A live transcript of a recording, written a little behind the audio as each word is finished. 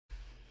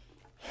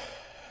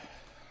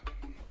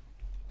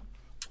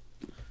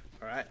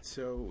right,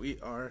 so we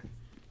are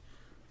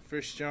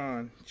 1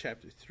 John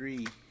chapter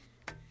 3.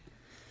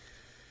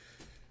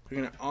 We're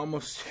going to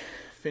almost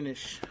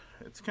finish.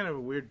 It's kind of a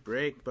weird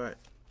break, but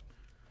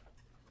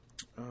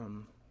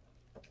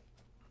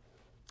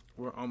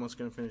we're almost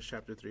going to finish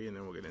chapter 3, and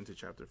then we'll get into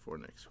chapter 4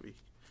 next week.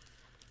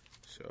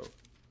 So,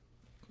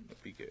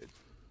 it'll be good.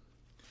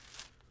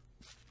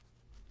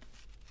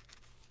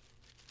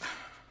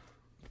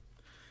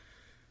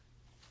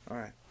 All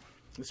right,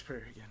 let's pray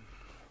again.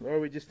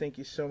 Lord, we just thank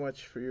you so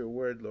much for your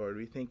word, Lord.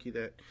 We thank you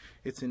that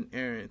it's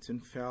inerrant, it's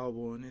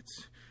infallible, and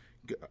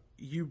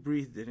you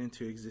breathed it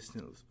into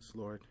existence,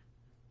 Lord.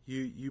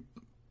 You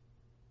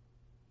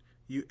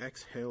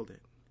exhaled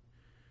it.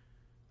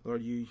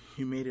 Lord, you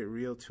made it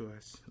real to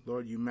us.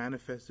 Lord, you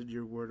manifested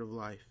your word of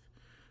life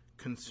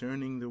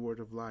concerning the word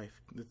of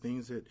life, the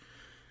things that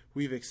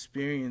we've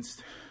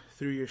experienced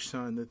through your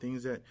Son, the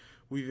things that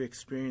we've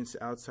experienced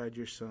outside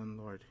your Son,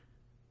 Lord.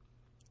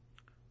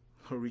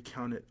 Lord, we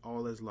count it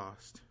all as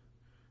lost,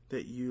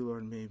 that you,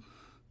 Lord, may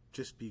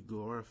just be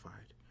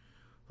glorified.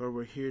 Lord,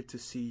 we're here to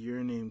see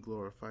your name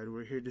glorified.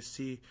 We're here to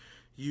see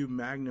you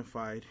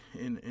magnified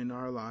in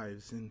our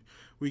lives. And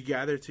we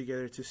gather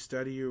together to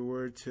study your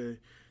word, to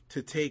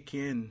take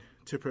in,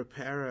 to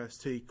prepare us,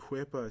 to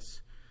equip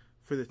us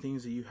for the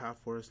things that you have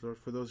for us, Lord,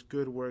 for those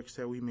good works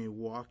that we may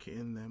walk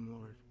in them,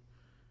 Lord.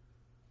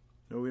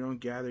 Lord, we don't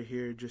gather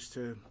here just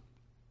to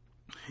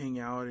hang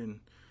out and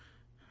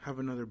have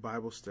another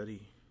Bible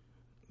study.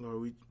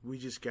 Lord, we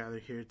just gather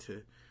here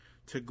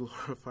to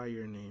glorify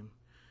your name.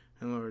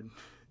 And Lord,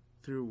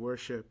 through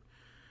worship,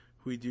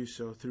 we do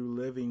so. Through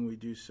living, we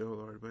do so,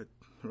 Lord. But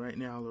right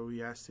now, Lord,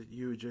 we ask that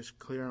you would just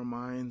clear our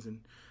minds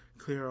and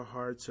clear our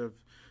hearts of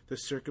the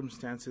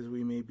circumstances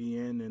we may be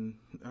in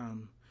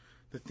and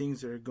the things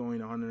that are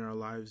going on in our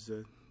lives,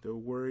 the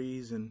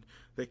worries and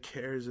the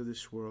cares of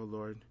this world,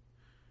 Lord.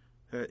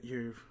 That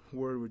your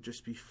word would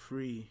just be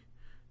free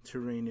to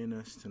reign in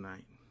us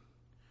tonight.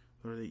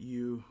 Lord, that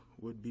you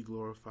would be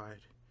glorified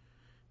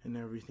in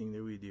everything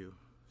that we do.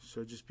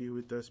 So just be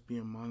with us, be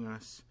among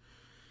us.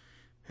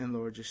 And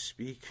Lord, just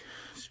speak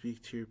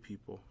to your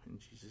people in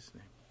Jesus'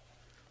 name.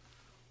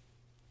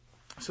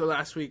 So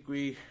last week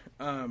we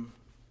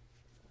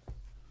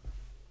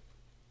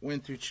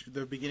went through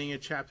the beginning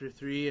of chapter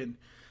 3, and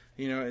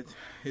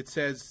it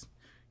says,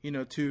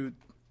 and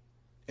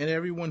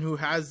everyone who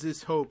has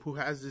this hope, who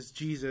has this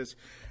Jesus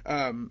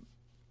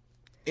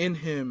in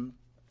him,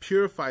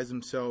 purifies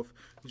himself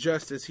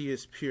just as he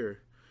is pure.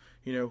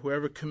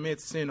 Whoever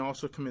commits sin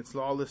also commits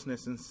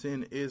lawlessness, and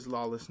sin is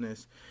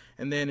lawlessness.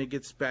 And then it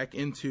gets back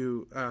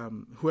into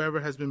whoever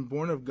has been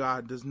born of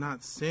God does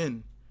not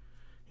sin.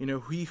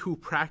 He who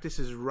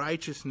practices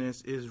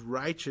righteousness is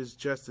righteous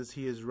just as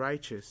he is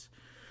righteous.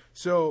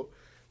 So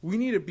we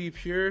need to be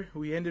pure.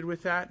 We ended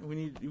with that. We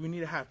need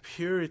to have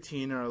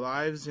purity in our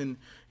lives, and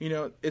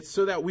it's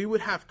so that we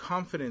would have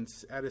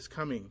confidence at his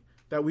coming,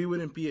 that we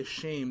wouldn't be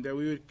ashamed, that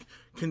we would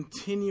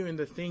continue in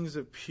the things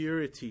of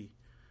purity,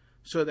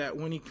 so that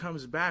when he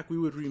comes back, we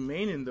would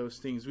remain in those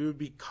things. We would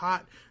be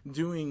caught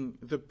doing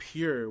the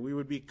pure. We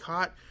would be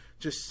caught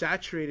just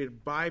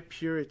saturated by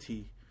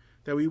purity,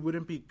 that we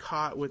wouldn't be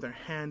caught with our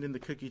hand in the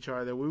cookie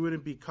jar, that we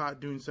wouldn't be caught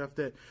doing stuff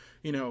that,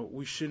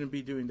 we shouldn't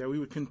be doing, that we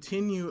would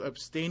continue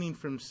abstaining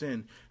from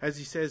sin. As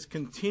he says,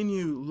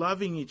 continue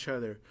loving each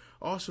other.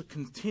 Also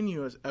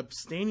continue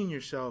abstaining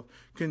yourself.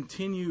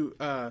 Continue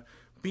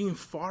being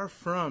far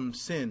from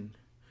sin,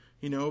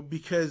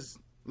 because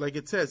like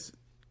it says,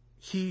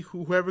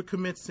 whoever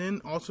commits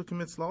sin also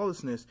commits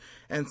lawlessness,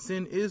 and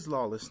sin is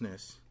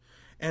lawlessness.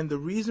 And the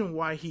reason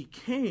why he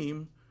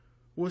came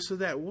was so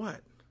that what?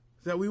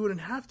 That we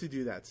wouldn't have to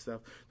do that stuff.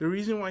 The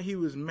reason why he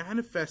was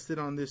manifested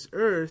on this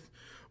earth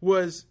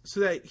was so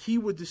that he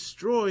would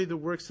destroy the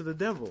works of the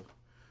devil.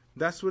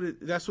 That's what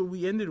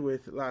we ended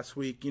with last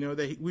week,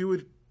 that we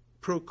would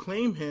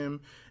proclaim him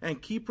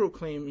and keep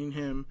proclaiming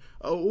him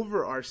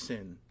over our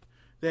sin.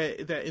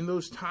 That in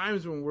those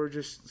times when we're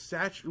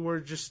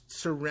just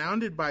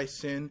surrounded by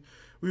sin,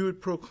 we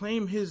would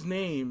proclaim his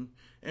name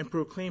and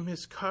proclaim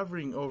his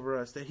covering over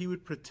us, that he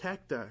would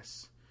protect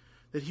us,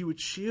 that he would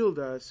shield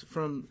us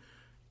from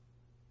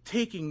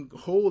taking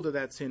hold of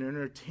that sin, or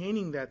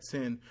entertaining that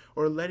sin,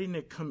 or letting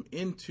it come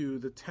into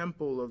the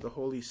temple of the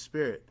Holy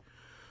Spirit.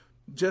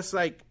 Just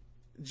like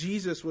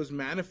Jesus was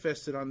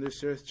manifested on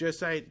this earth,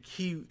 just like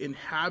he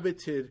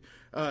inhabited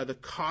the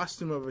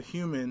costume of a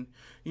human,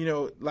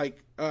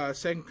 like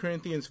 2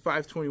 Corinthians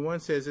 5:21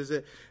 says, is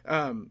that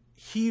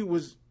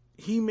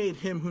he made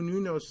him who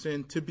knew no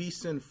sin to be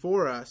sin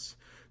for us,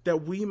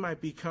 that we might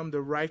become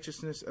the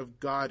righteousness of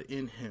God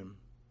in him.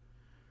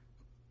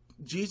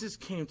 Jesus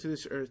came to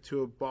this earth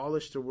to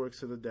abolish the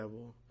works of the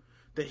devil,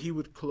 that he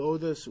would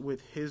clothe us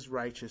with his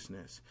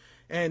righteousness.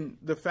 And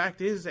the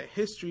fact is that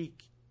history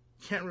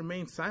can't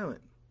remain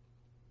silent.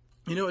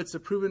 It's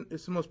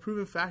the most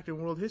proven fact in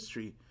world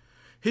history.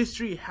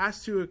 History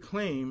has to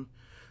acclaim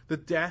the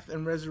death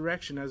and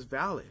resurrection as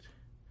valid.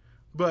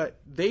 But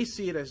they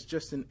see it as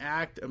just an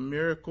act, a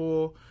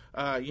miracle,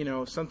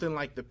 something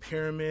like the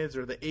pyramids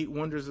or the 8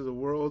 wonders of the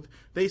world.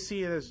 They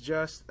see it as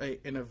just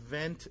an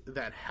event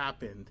that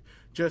happened.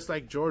 Just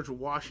like George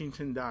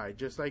Washington died,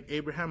 just like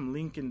Abraham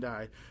Lincoln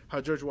died,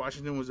 how George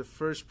Washington was the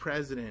first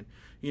president,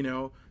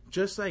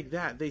 just like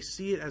that. They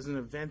see it as an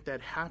event that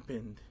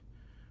happened,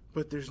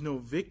 but there's no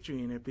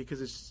victory in it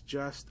because it's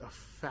just a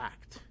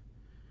fact.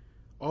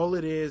 All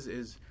it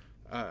is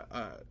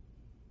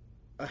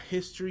a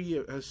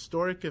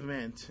historic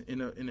event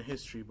in a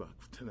history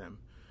book to them.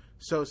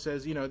 So it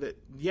says, that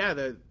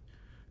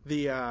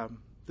the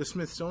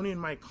Smithsonian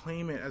might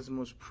claim it as the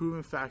most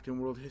proven fact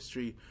in world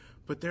history,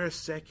 but they're a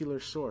secular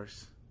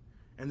source,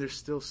 and they're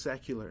still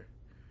secular.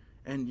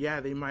 And yeah,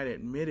 they might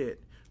admit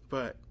it,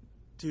 but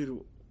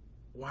dude,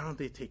 why don't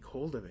they take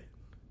hold of it?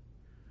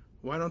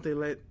 Why don't they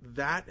let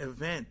that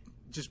event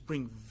just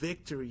bring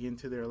victory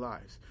into their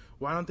lives?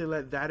 Why don't they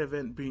let that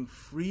event bring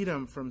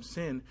freedom from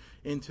sin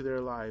into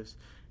their lives?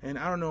 And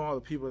I don't know all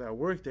the people that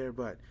work there,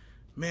 but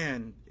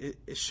man,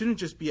 it shouldn't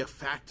just be a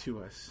fact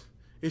to us.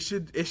 It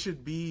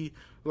should be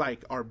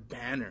like our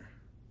banner,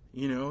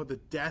 the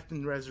death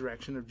and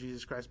resurrection of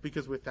Jesus Christ.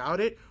 Because without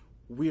it,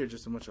 we are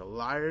just a bunch of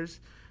liars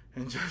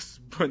and just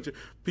a bunch of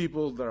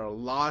people that are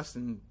lost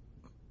and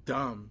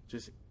dumb,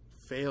 just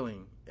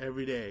failing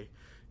every day,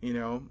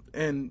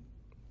 And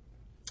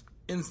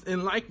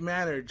in like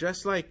manner,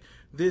 just like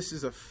this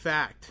is a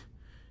fact,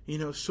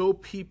 so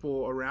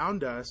people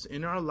around us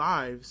in our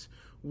lives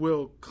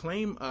will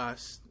claim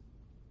us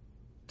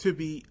to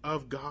be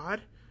of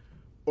God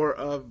or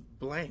of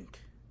blank.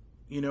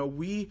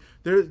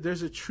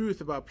 There's a truth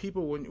about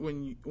people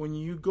when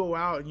you go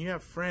out and you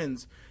have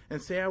friends,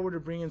 and say I were to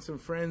bring in some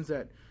friends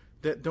that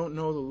don't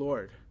know the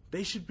Lord,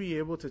 they should be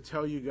able to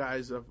tell you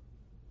guys of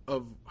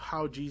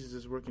how Jesus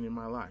is working in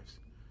my lives.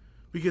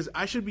 Because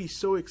I should be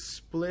so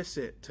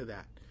explicit to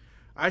that.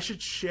 I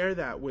should share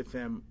that with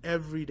them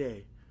every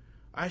day.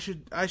 I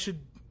should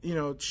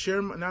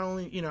share not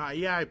only,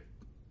 I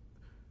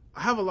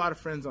have a lot of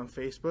friends on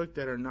Facebook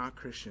that are not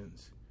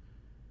Christians.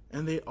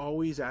 And they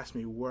always ask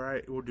me,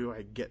 where do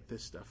I get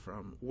this stuff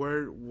from?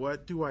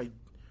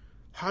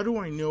 How do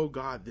I know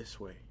God this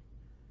way?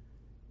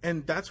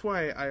 And that's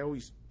why I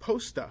always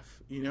post stuff,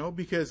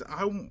 because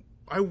I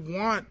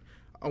want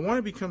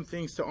to become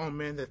things to all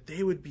men that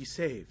they would be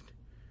saved.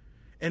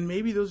 And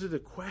maybe those are the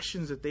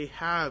questions that they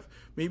have.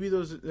 Maybe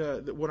those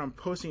what I'm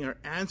posting are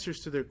answers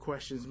to their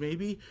questions.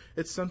 Maybe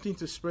it's something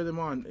to spur them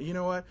on. You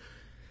know what?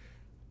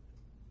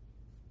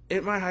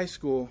 At my high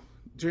school,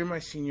 during my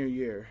senior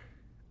year,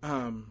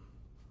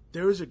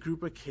 there was a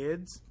group of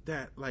kids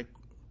that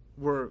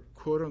were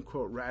quote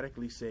unquote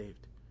radically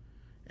saved.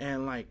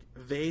 And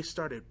they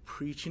started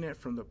preaching it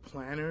from the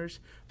planners.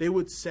 They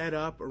would set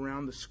up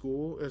around the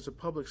school. It was a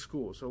public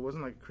school, so it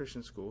wasn't like a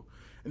Christian school.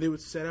 And they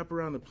would set up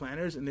around the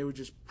planners, and they would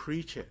just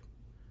preach it.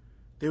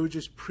 They would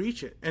just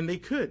preach it. And they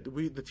could.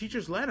 The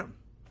teachers let them.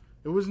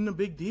 It wasn't a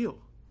big deal.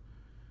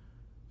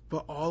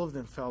 But all of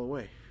them fell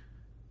away.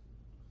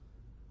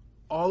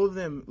 All of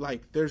them,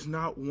 there's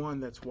not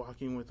one that's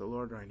walking with the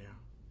Lord right now.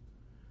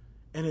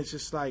 And it's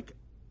just I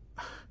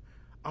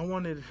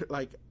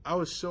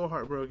was so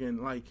heartbroken,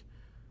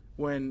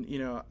 when,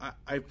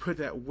 I put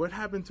that, what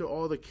happened to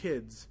all the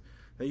kids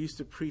that used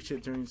to preach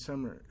it during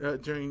summer,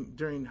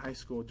 during high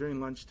school, during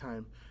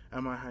lunchtime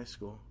at my high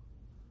school?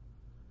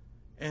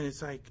 And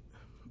it's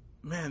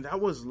man,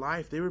 that was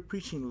life. They were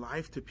preaching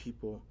life to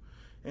people.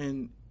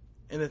 And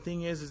the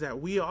thing is that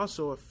we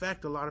also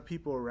affect a lot of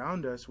people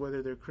around us,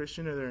 whether they're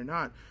Christian or they're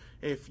not.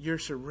 If you're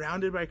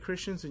surrounded by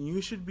Christians, then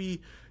you should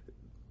be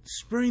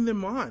spurring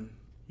them on.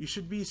 You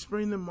should be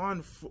spurring them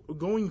on,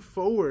 going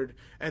forward,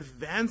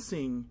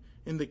 advancing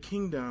in the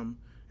kingdom,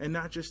 and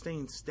not just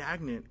staying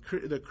stagnant.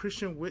 The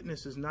Christian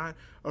witness is not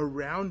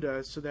around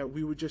us so that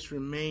we would just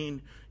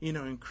remain,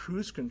 in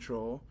cruise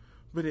control,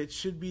 but it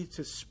should be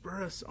to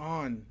spur us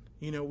on.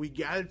 We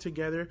gather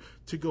together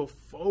to go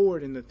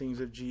forward in the things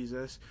of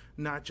Jesus,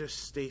 not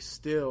just stay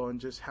still and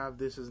just have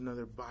this as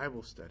another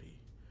Bible study.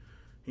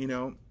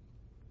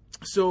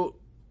 So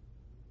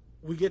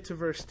we get to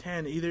verse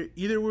 10.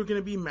 Either we're going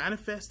to be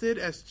manifested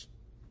as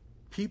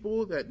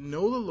people that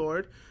know the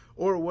Lord,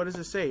 or what does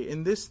it say?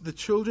 In this, the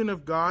children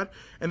of God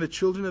and the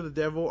children of the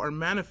devil are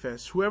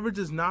manifest. Whoever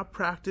does not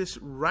practice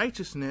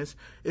righteousness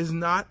is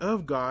not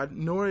of God,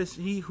 nor is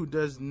he who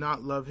does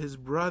not love his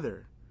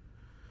brother.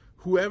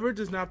 Whoever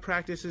does not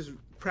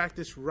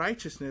practice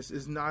righteousness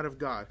is not of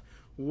God.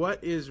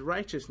 What is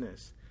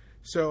righteousness?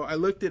 So I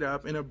looked it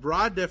up. In a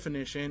broad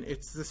definition,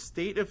 it's the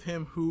state of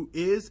him who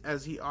is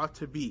as he ought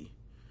to be.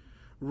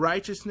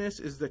 Righteousness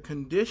is the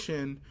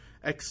condition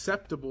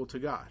acceptable to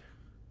God.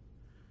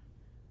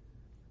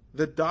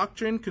 The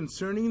doctrine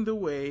concerning the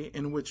way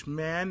in which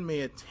man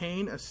may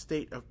attain a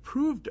state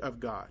approved of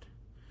God.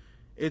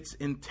 Its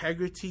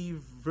integrity,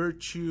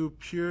 virtue,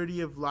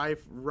 purity of life,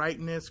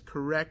 rightness,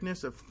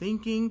 correctness of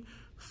thinking,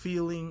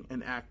 feeling,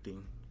 and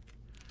acting.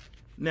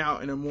 Now,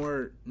 in a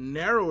more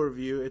narrower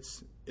view,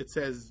 it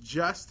says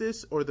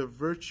justice or the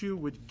virtue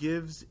which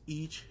gives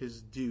each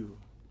his due.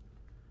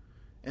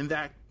 And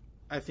that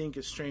I think,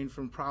 is strained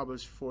from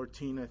Proverbs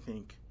 14, I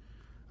think,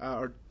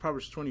 or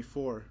Proverbs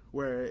 24,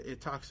 where it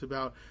talks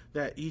about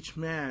that each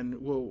man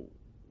will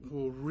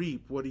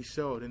reap what he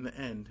sowed in the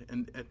end.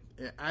 And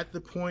at the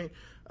point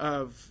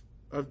of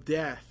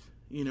death,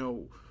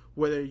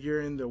 whether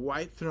you're in the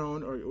white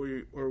throne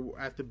or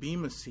at the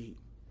bema seat,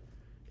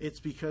 it's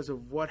because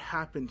of what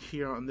happened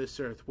here on this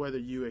earth, whether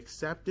you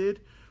accepted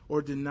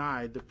or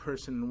denied the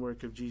person and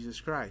work of Jesus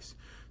Christ.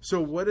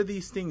 So what do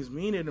these things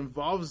mean? It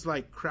involves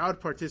like crowd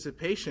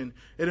participation.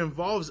 It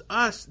involves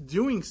us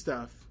doing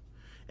stuff.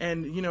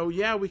 And,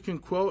 we can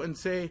quote and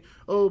say,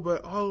 oh,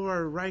 but all of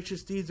our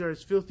righteous deeds are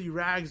as filthy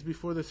rags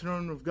before the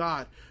throne of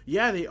God.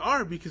 Yeah, they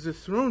are, because the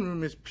throne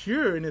room is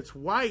pure and it's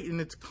white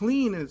and it's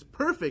clean and it's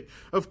perfect.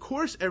 Of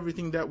course,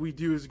 everything that we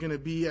do is going to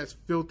be as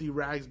filthy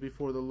rags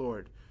before the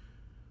Lord.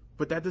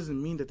 But that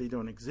doesn't mean that they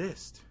don't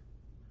exist.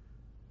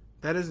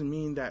 That doesn't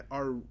mean that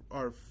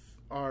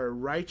our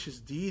righteous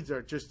deeds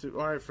are just, all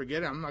right,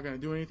 forget it, I'm not going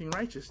to do anything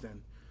righteous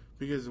then.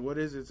 Because what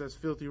is it? It's as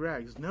filthy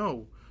rags.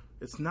 No,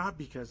 it's not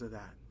because of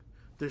that.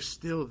 They're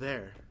still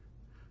there.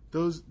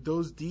 Those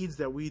deeds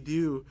that we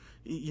do,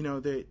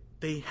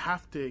 they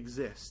have to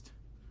exist.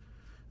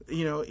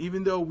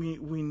 Even though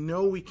we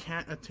know we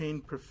can't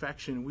attain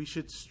perfection, we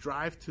should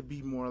strive to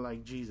be more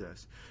like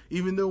Jesus.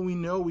 Even though we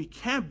know we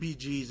can't be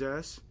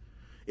Jesus,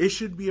 it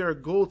should be our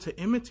goal to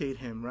imitate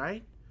him,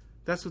 right?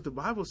 That's what the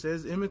Bible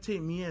says.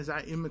 Imitate me as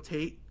I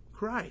imitate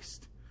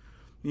Christ.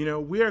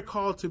 We are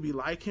called to be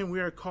like him. We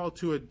are called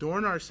to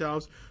adorn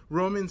ourselves.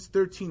 Romans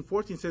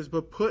 13:14 says,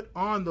 but put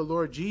on the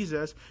Lord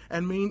Jesus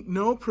and make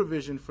no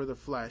provision for the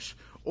flesh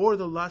or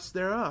the lust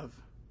thereof.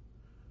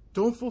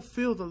 Don't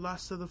fulfill the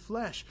lust of the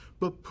flesh,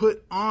 but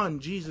put on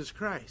Jesus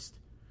Christ.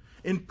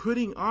 In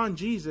putting on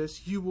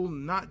Jesus, you will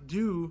not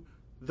do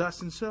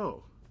thus and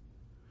so.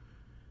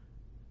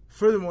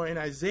 Furthermore, in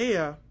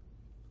Isaiah,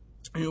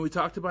 we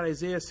talked about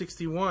Isaiah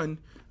 61,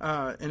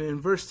 and in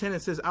verse 10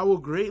 it says, I will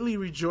greatly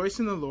rejoice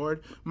in the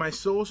Lord. My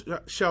soul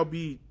shall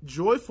be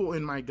joyful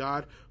in my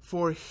God,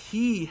 for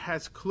he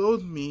has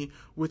clothed me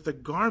with the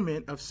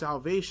garment of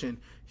salvation.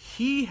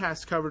 He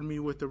has covered me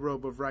with the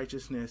robe of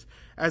righteousness.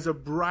 As a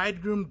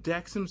bridegroom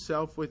decks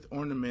himself with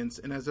ornaments,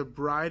 and as a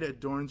bride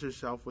adorns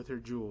herself with her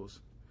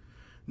jewels.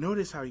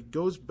 Notice how he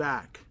goes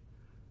back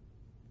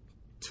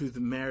to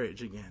the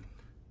marriage again.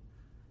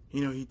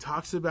 He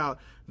talks about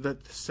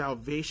that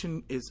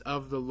salvation is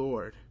of the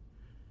Lord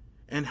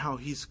and how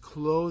he's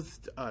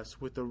clothed us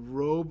with the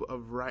robe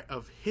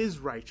of his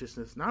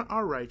righteousness, not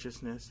our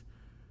righteousness.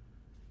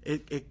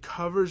 It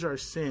covers our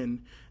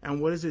sin.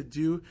 And what does it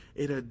do?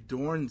 It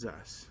adorns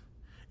us.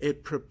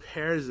 It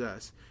prepares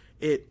us.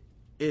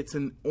 It's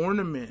an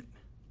ornament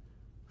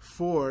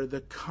for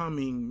the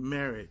coming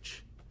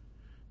marriage.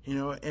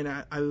 And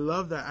I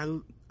love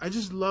that. I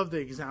just love the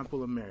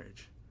example of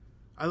marriage.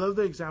 I love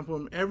the example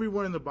of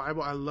everywhere in the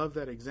Bible. I love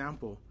that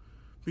example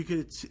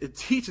because it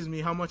teaches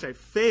me how much I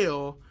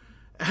fail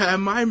at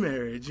my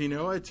marriage.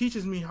 It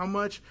teaches me how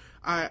much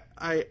I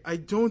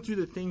don't do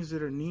the things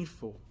that are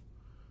needful.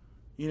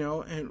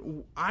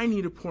 And I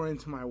need to pour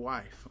into my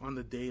wife on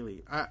the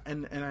daily.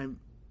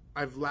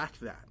 I've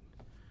lacked that,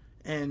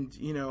 and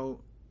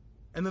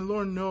the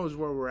Lord knows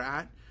where we're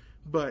at.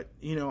 But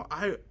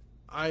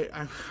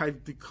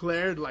I've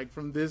declared, like,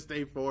 from this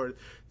day forward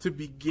to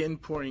begin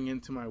pouring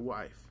into my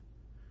wife.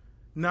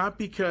 Not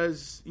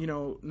because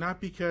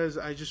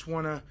I just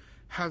want to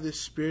have this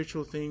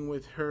spiritual thing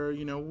with her.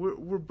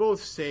 We're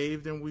both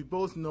saved and we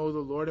both know the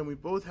Lord and we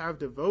both have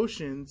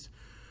devotions.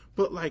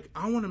 But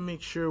I want to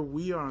make sure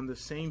we are on the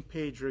same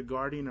page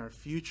regarding our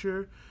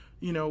future.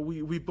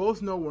 We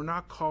both know we're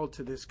not called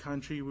to this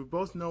country. We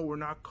both know we're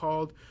not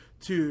called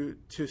to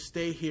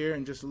stay here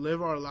and just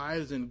live our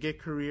lives and get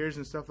careers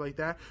and stuff like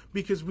that,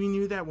 because we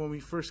knew that when we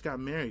first got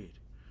married.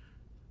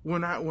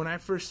 When I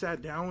first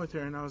sat down with her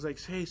and I was like,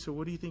 hey, so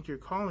what do you think your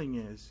calling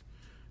is?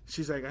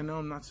 She's like, I know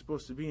I'm not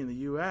supposed to be in the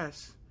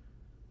U.S.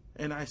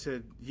 And I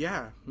said,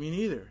 yeah, me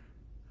neither.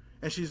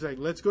 And she's like,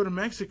 let's go to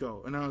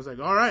Mexico. And I was like,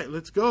 all right,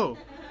 let's go.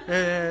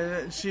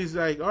 And she's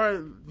like, all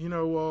right,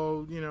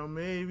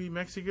 maybe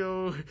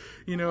Mexico,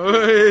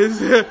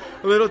 is a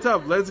little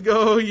tough. Let's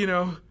go,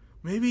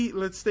 maybe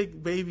let's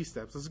take baby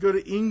steps. Let's go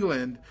to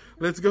England.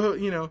 Let's go,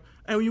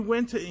 And we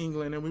went to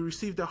England and we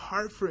received a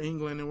heart for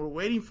England and we're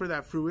waiting for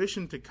that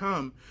fruition to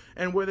come.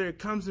 And whether it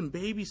comes in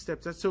baby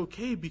steps, that's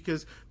okay,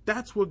 because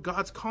that's what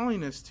God's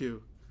calling us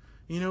to.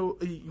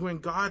 When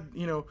God,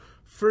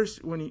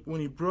 first when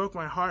he broke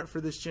my heart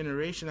for this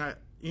generation,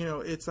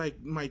 it's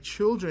like my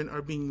children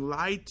are being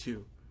lied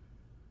to.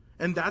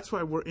 And that's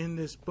why we're in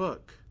this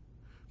book,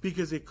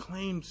 because it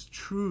claims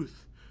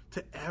truth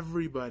to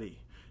everybody.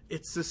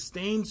 It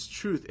sustains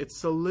truth. It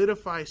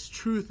solidifies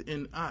truth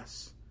in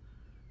us.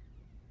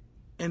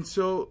 And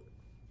so,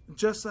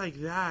 just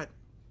like that,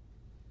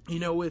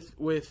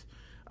 with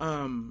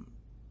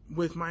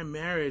my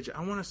marriage,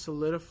 I want to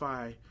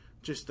solidify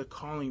just the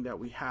calling that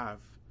we have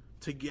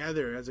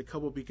together as a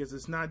couple, because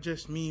it's not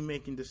just me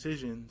making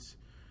decisions.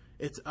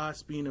 It's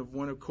us being of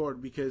one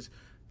accord, because,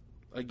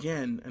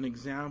 again, an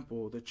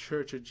example, the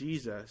Church of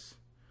Jesus,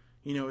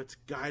 It's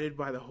guided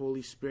by the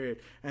Holy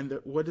Spirit. And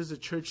what does the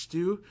church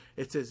do?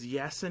 It says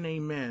yes and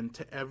amen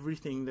to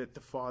everything that the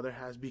Father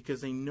has,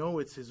 because they know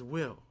it's his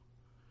will.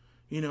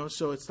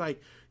 So it's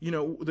like,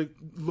 the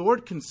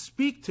Lord can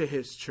speak to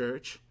his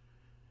church,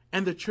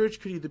 and the church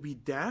could either be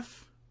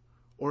deaf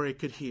or it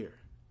could hear.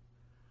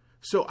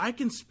 So I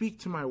can speak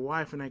to my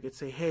wife and I could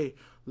say, hey,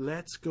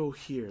 let's go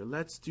here.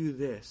 Let's do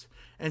this.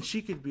 And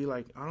she could be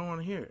like, I don't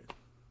want to hear it.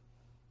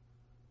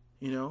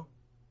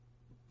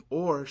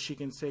 Or she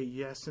can say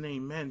yes and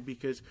amen,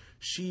 because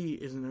she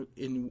is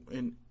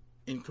in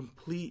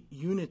complete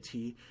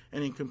unity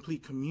and in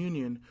complete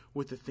communion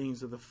with the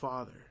things of the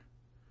Father.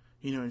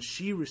 And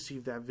she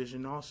received that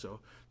vision also.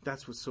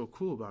 That's what's so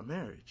cool about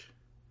marriage.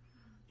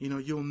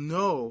 You'll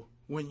know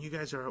when you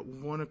guys are at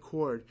one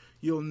accord.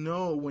 You'll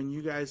know when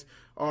you guys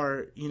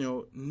are,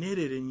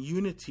 knitted in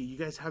unity. You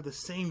guys have the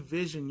same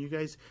vision. You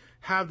guys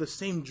have the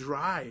same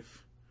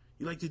drive.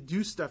 You like to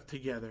do stuff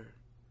together.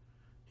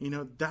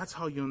 That's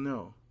how you'll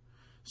know.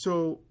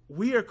 So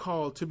we are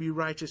called to be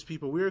righteous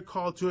people. We are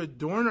called to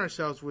adorn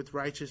ourselves with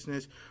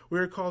righteousness. We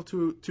are called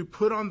to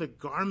put on the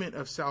garment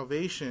of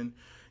salvation,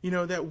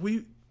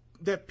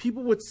 that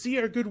people would see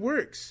our good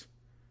works.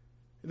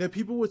 That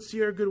people would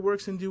see our good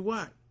works and do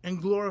what?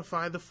 And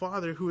glorify the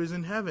Father who is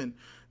in heaven.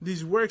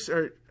 These works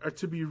are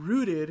to be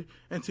rooted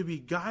and to be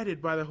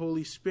guided by the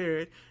Holy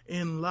Spirit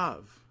in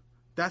love.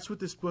 That's what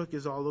this book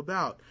is all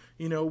about.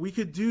 We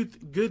could do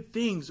good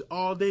things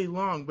all day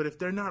long, but if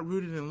they're not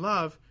rooted in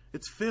love,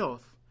 it's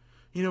filth.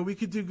 We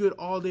could do good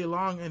all day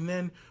long, and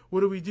then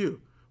what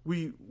do?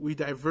 We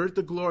divert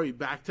the glory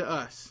back to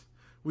us.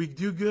 We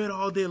do good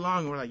all day long,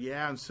 and we're like,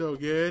 yeah, I'm so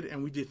good,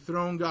 and we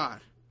dethrone God.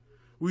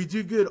 We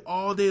do good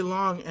all day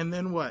long, and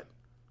then what?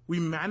 We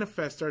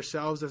manifest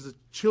ourselves as the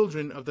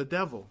children of the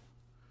devil,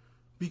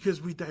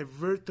 because we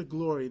divert the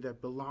glory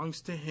that belongs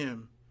to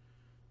him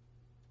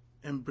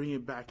and bring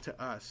it back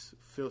to us,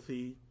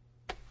 filthy,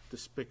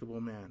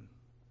 despicable man.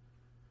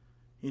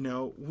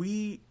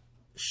 We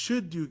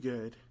should do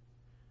good,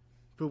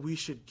 but we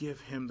should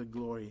give him the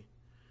glory.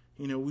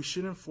 We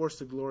shouldn't force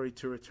the glory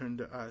to return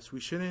to us. We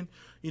shouldn't,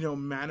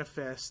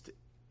 manifest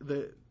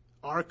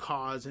our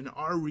cause and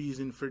our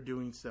reason for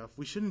doing stuff.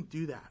 We shouldn't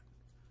do that.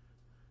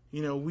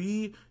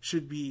 We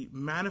should be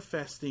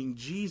manifesting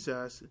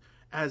Jesus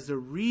as the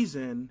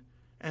reason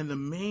and the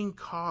main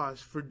cause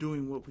for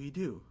doing what we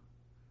do.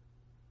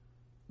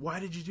 Why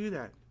did you do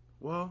that?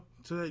 Well,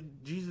 so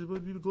that Jesus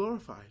would be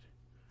glorified.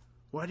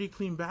 Why do you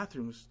clean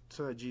bathrooms?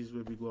 So that Jesus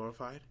would be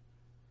glorified.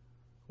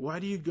 Why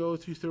do you go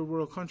to third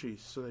world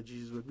countries? So that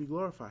Jesus would be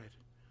glorified.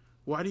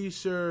 Why do you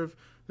serve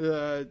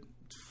the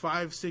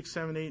 5, 6,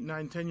 7, 8,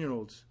 9,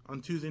 10-year-olds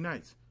on Tuesday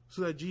nights?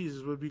 So that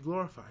Jesus would be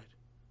glorified.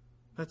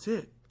 That's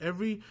it.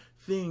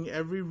 Everything,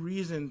 every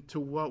reason to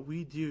what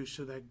we do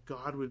so that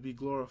God would be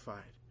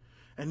glorified.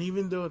 And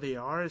even though they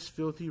are as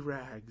filthy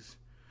rags,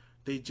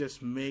 they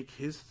just make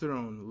his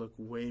throne look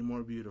way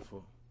more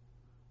beautiful.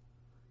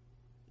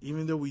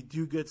 Even though we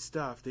do good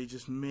stuff, they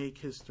just make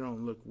his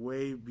throne look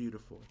way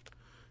beautiful.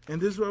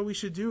 And this is what we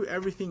should do,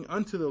 everything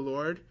unto the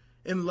Lord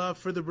in love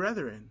for the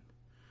brethren.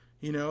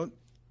 In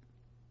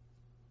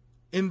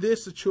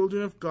this, the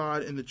children of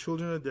God and the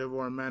children of the devil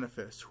are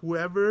manifest.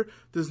 Whoever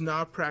does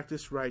not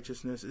practice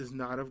righteousness is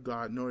not of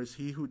God, nor is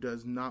he who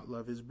does not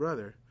love his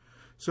brother.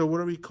 So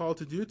what are we called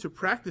to do? To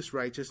practice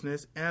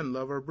righteousness and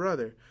love our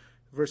brother.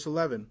 Verse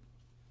 11.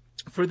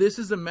 For this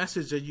is the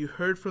message that you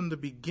heard from the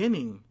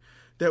beginning,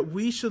 that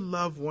we should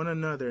love one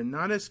another,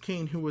 not as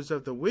Cain, who was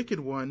of the wicked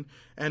one,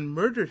 and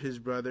murdered his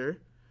brother.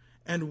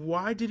 And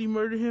why did he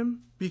murder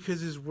him?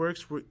 Because his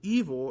works were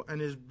evil and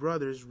his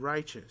brother's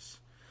righteous.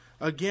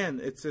 Again,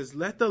 it says,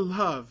 let that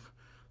love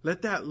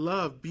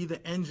be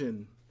the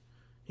engine.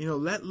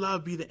 Let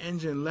love be the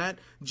engine. Let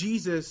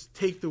Jesus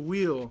take the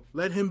wheel.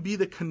 Let him be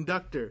the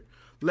conductor.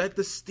 Let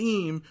the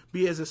steam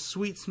be as a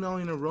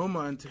sweet-smelling aroma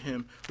unto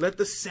him. Let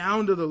the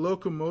sound of the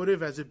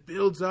locomotive as it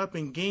builds up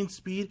and gains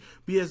speed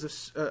be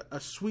as a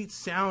sweet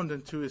sound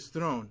unto his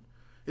throne.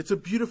 It's a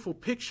beautiful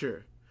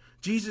picture.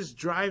 Jesus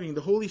driving,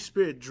 the Holy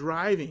Spirit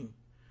driving,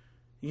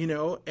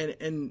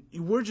 and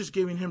we're just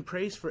giving him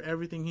praise for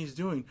everything he's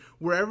doing.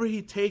 Wherever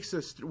he takes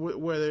us,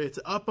 whether it's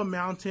up a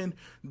mountain,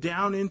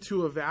 down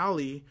into a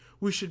valley,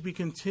 we should be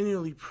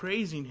continually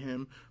praising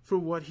him for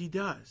what he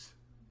does.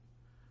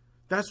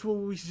 That's what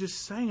we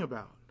just sang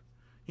about,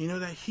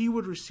 that he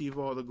would receive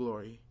all the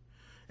glory.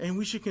 And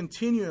we should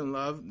continue in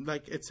love,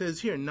 like it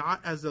says here,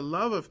 not as the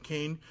love of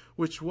Cain,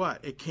 which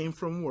what? It came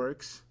from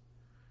works.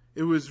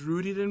 It was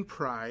rooted in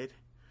pride.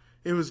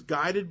 It was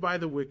guided by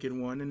the wicked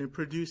one, and it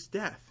produced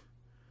death.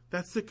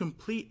 That's the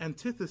complete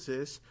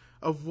antithesis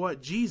of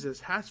what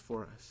Jesus has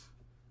for us.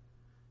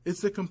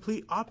 It's the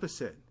complete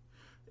opposite.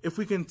 If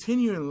we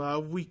continue in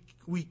love, we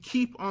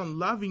keep on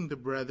loving the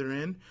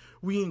brethren.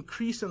 We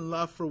increase in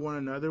love for one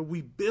another.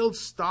 We build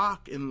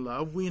stock in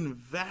love. We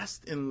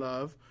invest in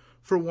love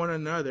for one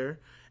another.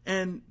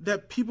 And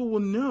that people will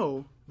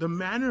know the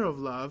manner of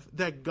love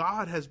that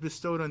God has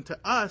bestowed unto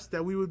us,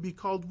 that we would be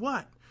called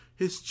what?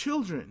 His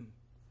children.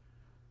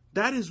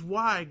 That is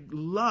why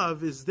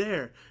love is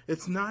there.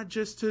 It's not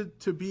just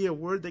to be a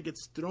word that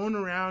gets thrown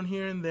around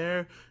here and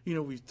there. You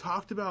know, we've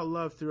talked about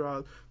love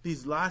throughout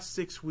these last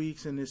 6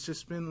 weeks, and it's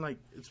just been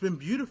it's been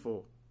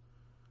beautiful.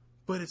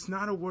 But it's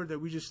not a word that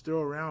we just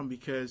throw around,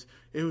 because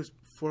it was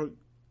for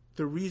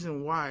the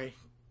reason why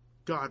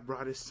God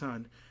brought his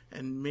son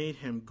and made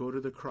him go to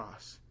the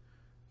cross.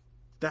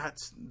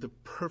 That's the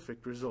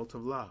perfect result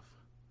of love.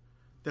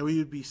 That we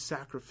would be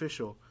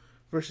sacrificial.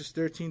 Verses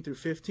 13 through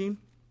 15.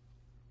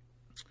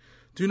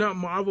 Do not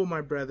marvel, my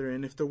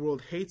brethren, if the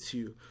world hates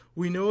you.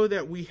 We know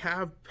that we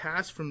have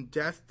passed from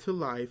death to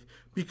life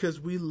because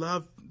we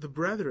love the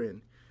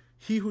brethren.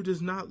 He who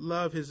does not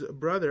love his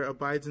brother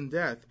abides in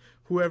death.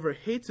 Whoever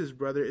hates his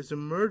brother is a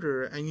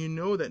murderer, and you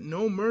know that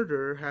no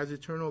murderer has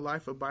eternal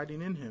life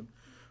abiding in him.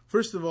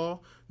 First of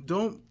all,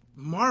 don't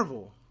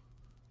marvel.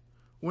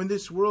 When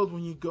this world,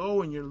 when you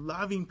go and you're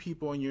loving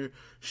people and you're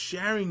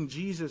sharing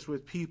Jesus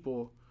with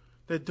people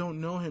that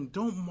don't know him,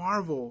 don't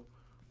marvel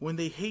when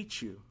they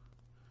hate you.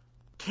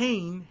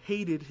 Cain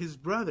hated his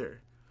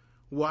brother.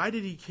 Why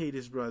did he hate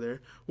his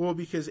brother? Well,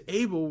 because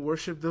Abel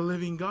worshiped the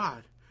living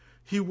God.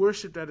 He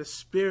worshiped out of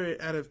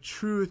spirit, out of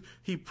truth.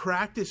 He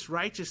practiced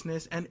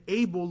righteousness, and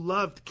Abel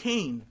loved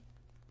Cain.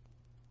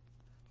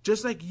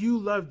 Just like you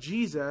love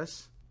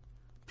Jesus,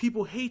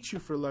 people hate you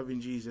for loving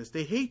Jesus.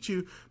 They hate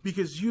you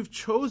because you've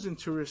chosen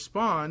to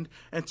respond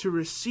and to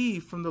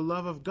receive from the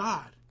love of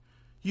God.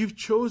 You've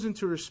chosen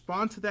to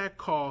respond to that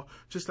call,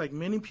 just like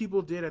many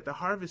people did at the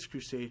Harvest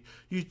Crusade.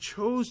 You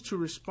chose to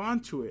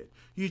respond to it.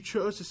 You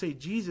chose to say,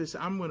 Jesus,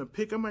 I'm going to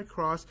pick up my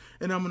cross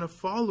and I'm going to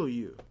follow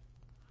you.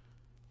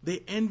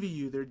 They envy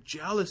you. They're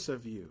jealous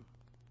of you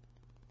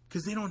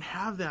because they don't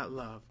have that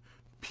love.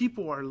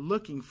 People are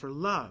looking for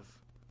love.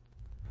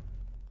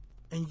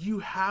 And you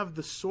have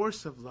the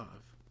source of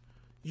love.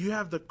 You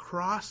have the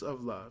cross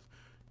of love.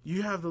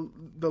 You have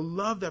the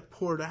love that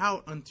poured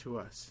out unto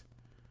us.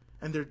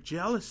 And they're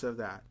jealous of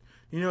that.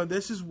 You know,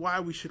 this is why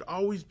we should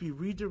always be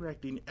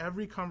redirecting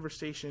every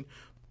conversation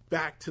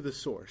back to the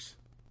source.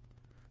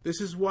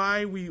 This is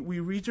why we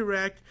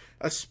redirect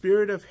a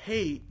spirit of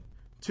hate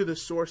to the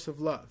source of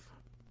love.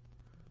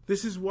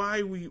 This is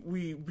why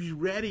we be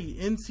ready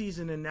in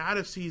season and out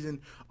of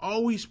season,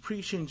 always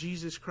preaching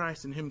Jesus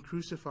Christ and him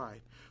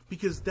crucified.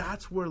 Because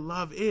that's where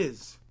love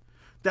is.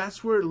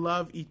 That's where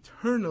love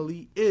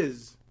eternally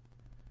is.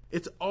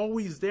 It's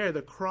always there.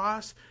 The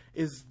cross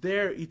is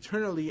there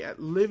eternally at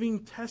living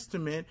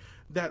testament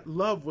that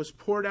love was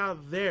poured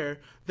out there,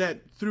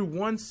 that through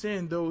one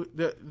sin,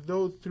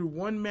 though through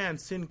one man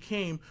sin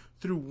came,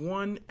 through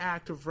one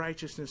act of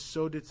righteousness,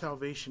 so did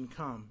salvation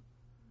come.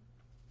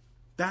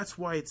 That's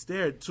why it's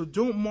there. So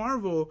don't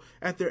marvel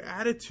at their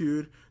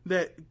attitude,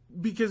 that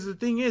because the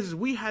thing is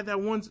we had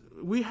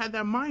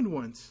that mind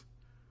once.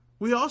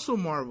 We also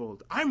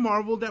marveled. I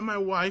marveled that my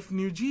wife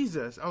knew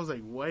Jesus. I was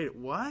like, wait,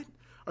 what?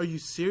 Are you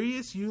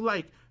serious? You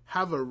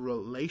have a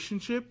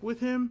relationship with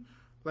him?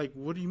 Like,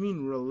 what do you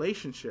mean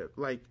relationship?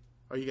 Like,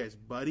 are you guys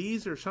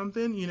buddies or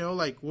something? You know,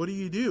 like, what do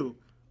you do?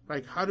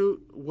 Like, how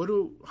do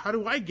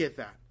I get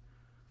that?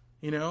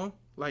 You know,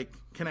 like,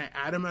 can I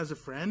add him as a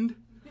friend?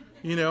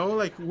 You know,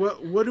 like,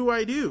 what do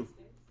I do?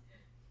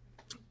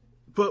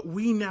 But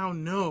we now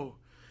know.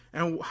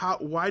 And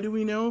why do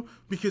we know?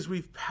 Because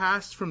we've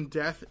passed from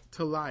death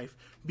to life.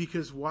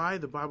 Because why?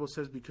 The Bible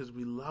says because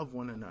we love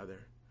one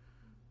another.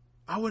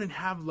 I wouldn't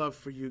have love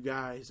for you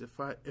guys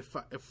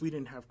if we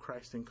didn't have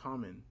Christ in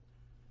common.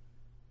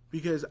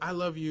 Because I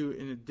love you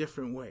in a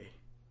different way.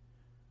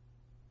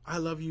 I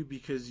love you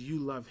because you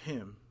love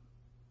him.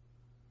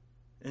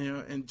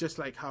 And just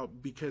like how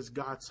because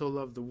God so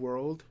loved the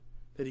world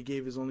that he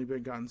gave his only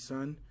begotten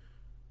son,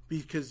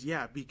 because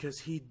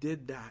he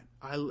did that,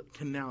 I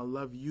can now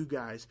love you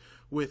guys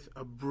with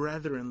a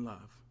brother in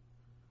love,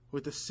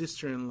 with a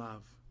sister in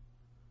love.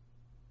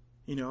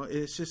 You know,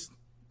 it's just,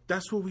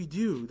 that's what we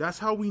do. That's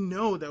how we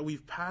know that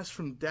we've passed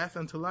from death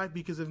unto life,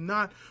 because if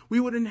not, we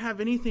wouldn't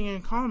have anything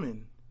in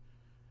common.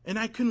 And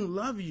I couldn't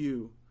love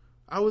you.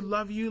 I would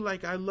love you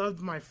like I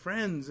loved my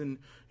friends and,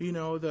 you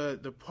know,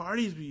 the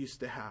parties we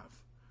used to have.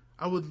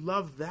 I would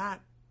love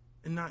that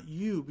and not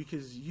you,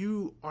 because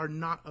you are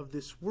not of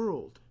this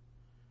world.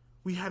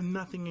 We have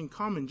nothing in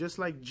common, just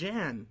like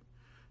Jan,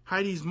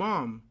 Heidi's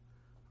mom.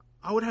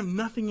 I would have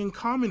nothing in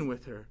common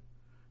with her.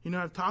 You know,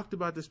 I've talked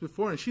about this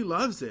before, and she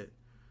loves it.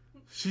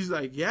 She's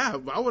like, yeah,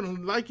 I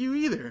wouldn't like you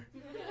either.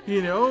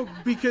 You know,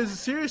 because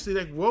seriously,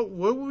 like, what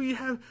would we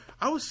have?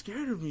 I was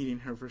scared of meeting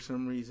her for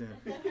some reason.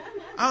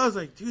 I was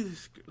like, dude,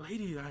 this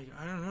lady, like,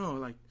 I don't know,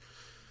 like,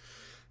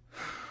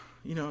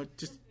 you know,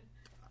 just,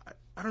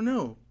 I don't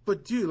know.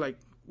 But, dude, like,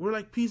 we're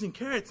like peas and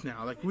carrots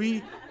now. Like,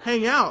 we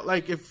hang out.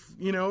 Like, if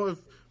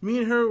me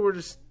and her were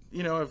just,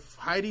 you know, if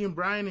Heidi and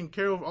Brian and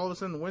Carol all of a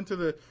sudden went to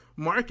the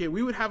market,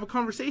 we would have a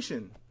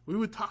conversation. We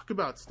would talk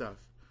about stuff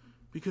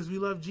because we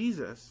love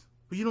Jesus.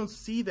 But you don't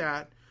see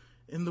that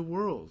in the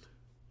world.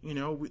 You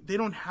know, they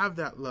don't have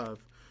that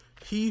love.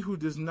 He who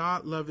does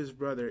not love his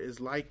brother is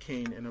like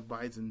Cain and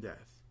abides in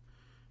death.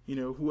 You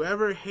know,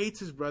 whoever hates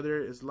his brother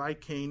is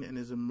like Cain and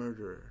is a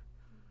murderer.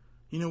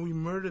 We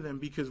murder them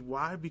because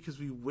why? Because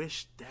we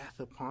wish death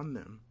upon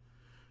them.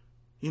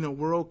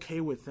 We're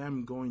okay with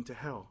them going to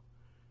hell.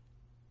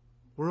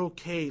 We're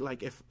okay.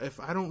 Like, if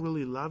I don't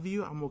really love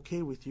you, I'm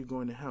okay with you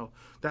going to hell.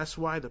 That's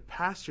why the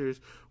pastors,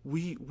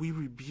 we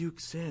rebuke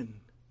sin.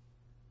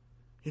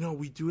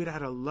 We do it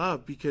out of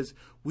love because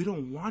we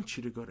don't want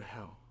you to go to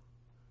hell.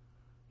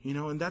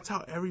 And that's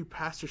how every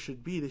pastor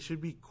should be. They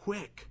should be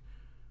quick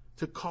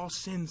to call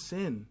sin,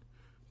 sin.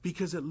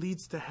 Because it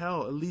leads to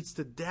hell. It leads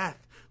to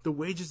death. The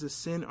wages of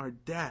sin are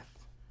death.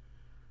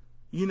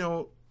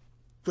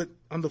 But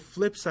on the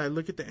flip side,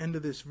 look at the end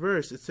of this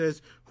verse. It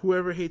says,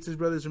 whoever hates his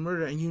brother is a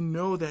murderer. And you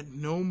know that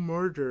no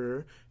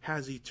murderer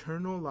has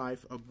eternal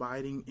life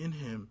abiding in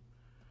him.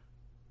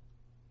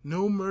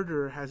 No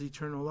murderer has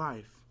eternal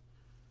life.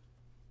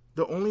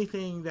 The only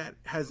thing that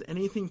has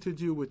anything to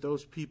do with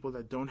those people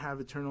that don't have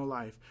eternal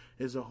life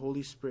is the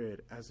Holy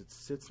Spirit, as it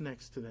sits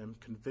next to them,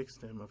 convicts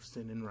them of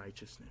sin and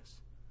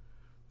righteousness.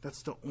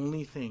 That's the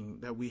only thing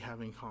that we have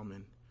in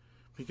common.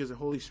 Because the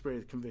Holy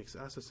Spirit convicts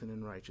us of sin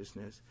and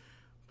righteousness.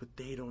 But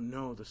they don't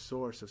know the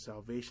source of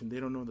salvation. They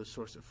don't know the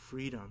source of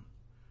freedom.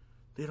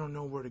 They don't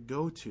know where to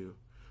go to.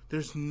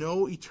 There's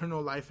no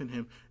eternal life in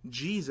him.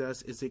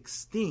 Jesus is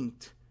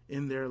extinct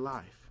in their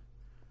life.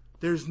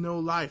 There's no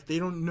life. They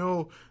don't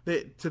know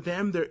that to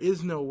them there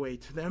is no way.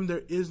 To them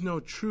there is no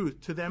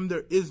truth. To them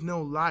there is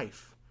no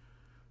life.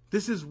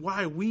 This is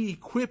why we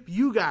equip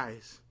you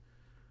guys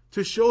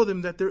to show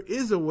them that there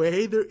is a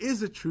way, there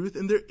is a truth,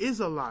 and there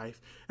is a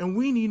life. And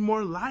we need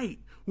more light.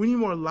 We need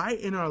more light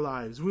in our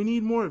lives. We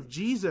need more of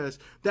Jesus.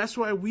 That's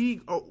why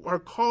we are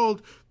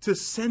called to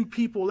send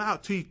people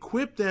out, to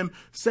equip them,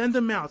 send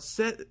them out,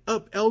 set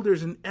up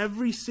elders in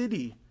every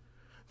city,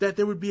 that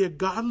there would be a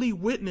godly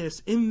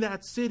witness in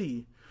that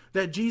city,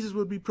 that Jesus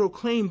would be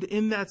proclaimed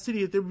in that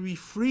city, that there would be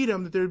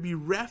freedom, that there would be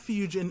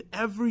refuge in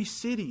every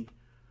city.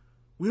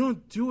 We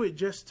don't do it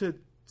just to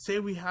say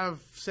we have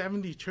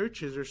 70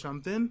 churches or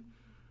something.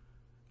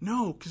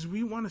 No, because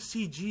we want to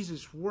see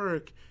Jesus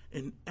work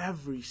in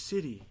every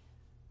city.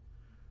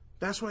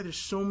 That's why there's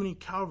so many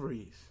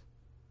Calvaries.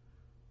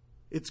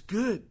 It's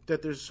good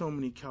that there's so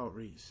many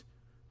Calvaries.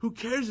 Who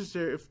cares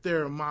if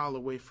they're a mile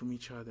away from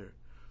each other?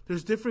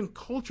 There's different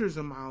cultures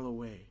a mile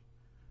away.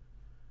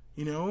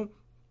 The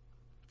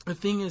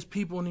thing is,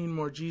 people need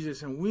more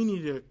Jesus, and we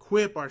need to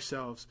equip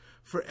ourselves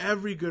for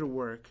every good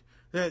work,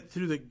 that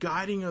through the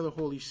guiding of the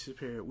Holy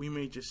Spirit, we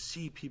may just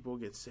see people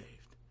get saved.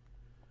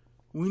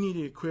 We need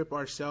to equip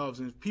ourselves,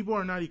 and if people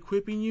are not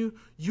equipping you,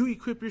 you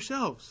equip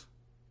yourselves.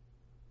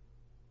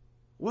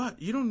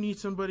 What? You don't need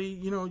somebody,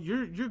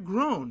 you're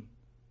grown.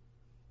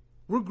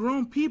 We're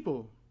grown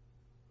people.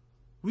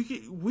 We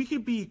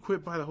could be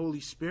equipped by the Holy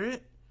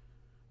Spirit.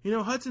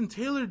 Hudson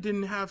Taylor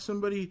didn't have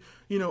somebody,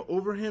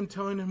 over him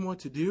telling him what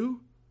to do.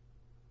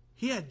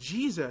 He had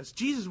Jesus.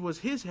 Jesus was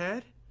his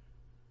head.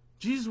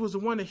 Jesus was the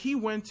one that he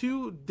went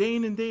to day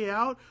in and day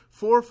out,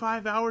 4 or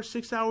 5 hours,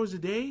 6 hours a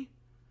day.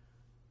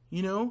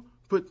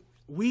 But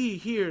we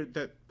here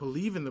that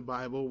believe in the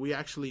Bible, we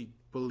actually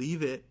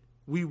believe it.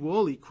 We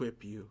will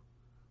equip you.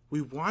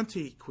 We want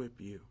to equip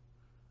you.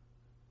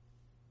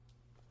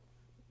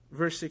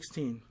 Verse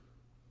 16.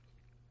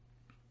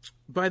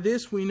 By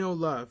this we know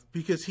love,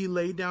 because he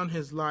laid down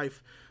his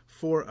life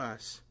for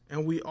us,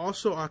 and we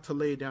also ought to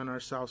lay down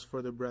ourselves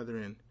for the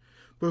brethren.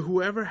 But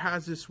whoever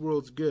has this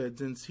world's goods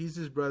and sees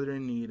his brother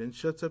in need and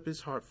shuts up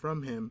his heart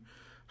from him,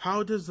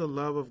 how does the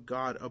love of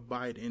God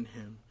abide in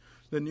him?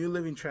 The New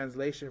Living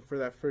Translation for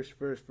that first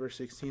verse, verse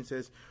 16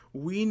 says,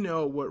 we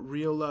know what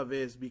real love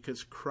is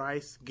because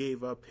Christ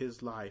gave up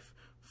his life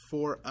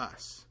for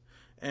us.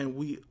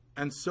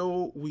 And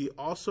so we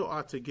also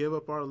ought to give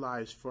up our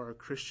lives for our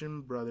Christian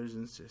brothers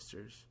and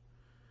sisters.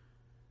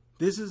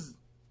 This is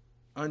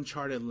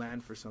uncharted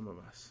land for some of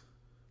us.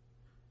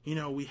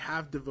 We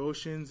have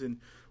devotions and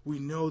we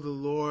know the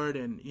Lord,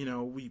 and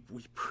we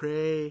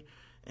pray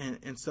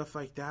and stuff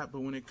like that.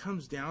 But when it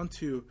comes down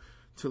to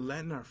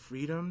letting our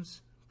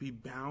freedoms be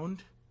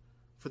bound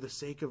for the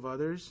sake of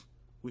others,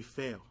 we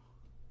fail.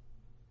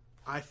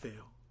 I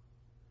fail.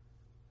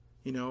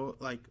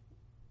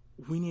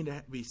 We need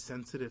to be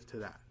sensitive to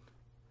that,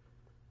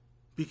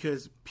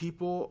 because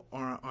people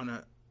are on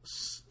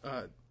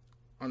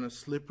a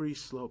slippery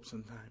slope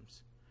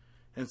sometimes,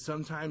 and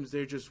sometimes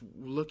they're just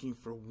looking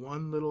for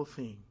one little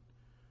thing,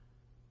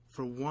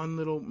 for one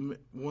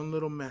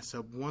little mess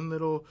up, one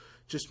little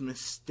just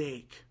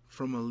mistake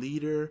from a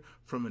leader,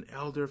 from an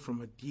elder, from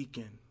a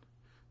deacon,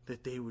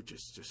 that they would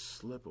just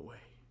slip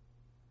away.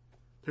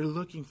 They're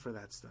looking for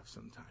that stuff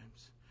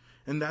sometimes.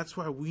 And that's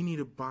why we need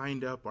to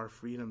bind up our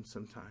freedom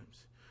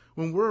sometimes.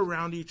 When we're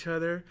around each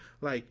other,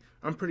 like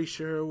I'm pretty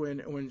sure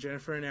when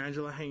Jennifer and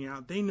Angela hang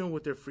out, they know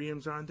what their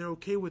freedoms are and they're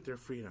okay with their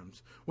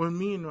freedoms. When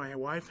me and my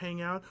wife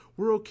hang out,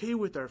 we're okay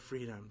with our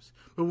freedoms.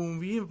 But when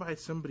we invite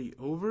somebody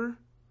over,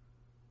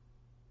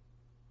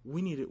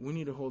 we need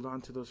to hold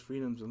on to those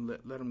freedoms and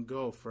let them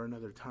go for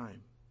another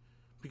time.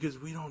 Because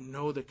we don't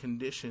know the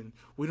condition.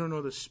 We don't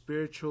know the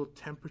spiritual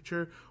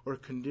temperature or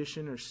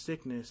condition or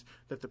sickness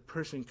that the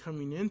person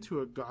coming into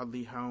a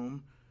godly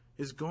home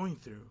is going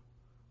through.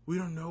 We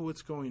don't know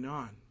what's going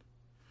on.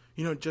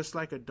 Just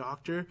like a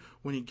doctor,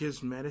 when he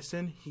gives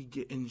medicine, he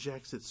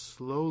injects it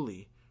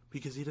slowly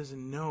because he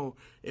doesn't know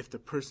if the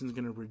person's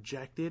going to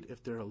reject it,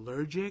 if they're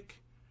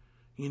allergic.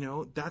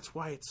 That's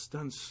why it's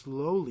done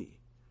slowly.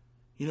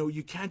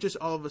 You can't just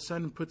all of a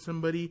sudden put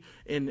somebody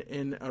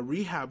in a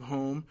rehab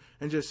home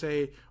and just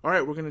say, all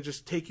right, we're going to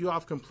just take you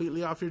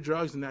completely off your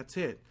drugs and that's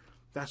it.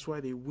 That's why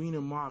they wean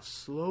them off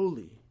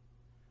slowly.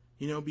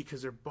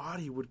 Because their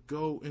body would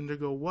go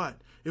undergo what?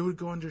 It would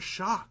go under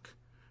shock.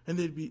 And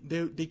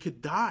they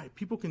could die.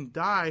 People can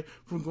die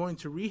from going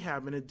to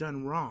rehab and it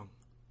done wrong.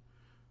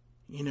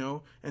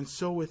 And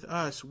so with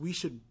us, we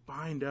should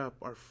bind up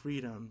our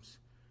freedoms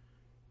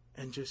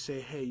and just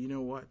say, hey, you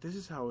know what? This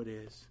is how it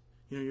is.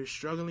 You're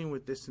struggling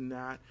with this and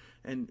that.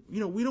 And,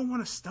 we don't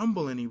want to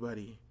stumble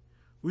anybody.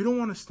 We don't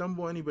want to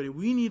stumble anybody.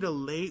 We need to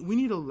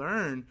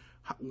learn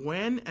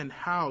when and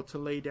how to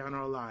lay down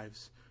our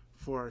lives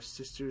for our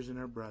sisters and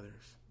our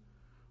brothers.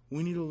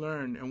 We need to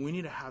learn, and we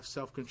need to have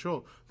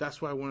self-control. That's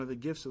why one of the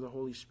gifts of the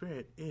Holy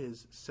Spirit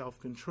is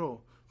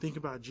self-control. Think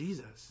about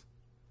Jesus.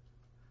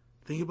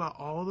 Think about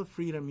all the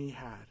freedom he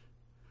had.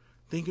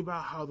 Think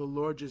about how the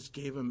Lord just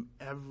gave him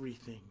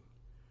everything.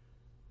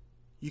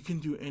 You can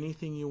do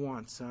anything you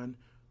want, son,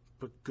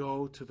 but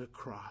go to the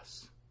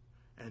cross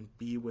and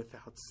be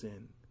without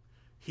sin.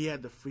 He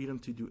had the freedom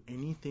to do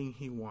anything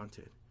he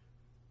wanted.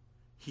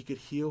 He could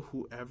heal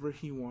whoever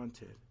he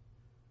wanted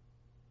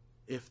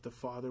if the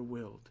Father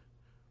willed.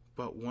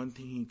 But one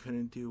thing he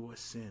couldn't do was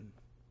sin.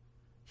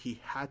 He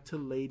had to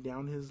lay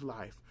down his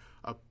life,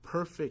 a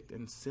perfect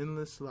and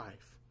sinless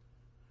life,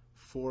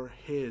 for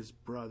his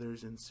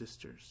brothers and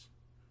sisters.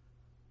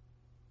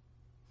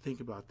 Think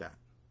about that.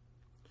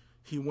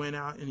 He went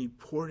out and he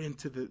poured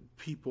into the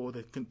people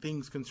the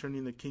things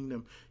concerning the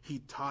kingdom. He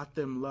taught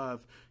them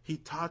love. He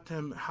taught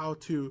them how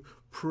to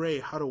pray,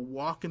 how to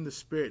walk in the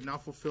Spirit,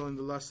 not fulfilling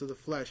the lust of the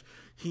flesh.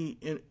 He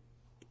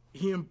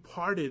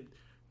imparted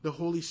the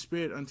Holy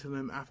Spirit unto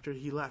them after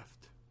he left.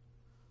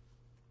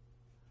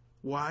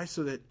 Why?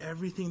 So that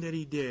everything that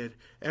he did,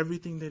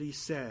 everything that he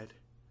said,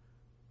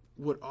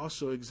 would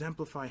also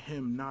exemplify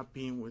him not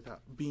being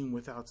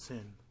without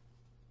sin.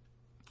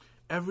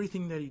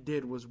 Everything that he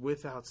did was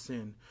without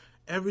sin.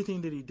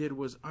 Everything that he did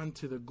was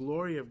unto the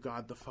glory of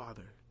God the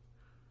Father.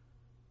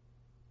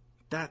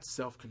 That's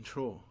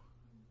self-control.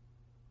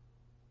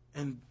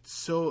 And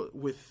so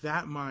with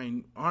that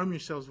mind, arm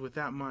yourselves with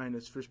that mind,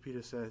 as 1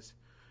 Peter says.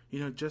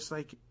 Just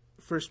like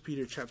 1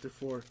 Peter chapter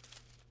 4.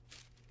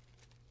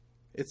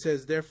 It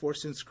says, therefore,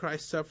 since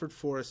Christ suffered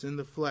for us in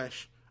the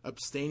flesh,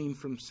 abstaining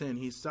from sin,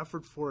 he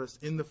suffered for us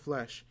in the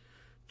flesh,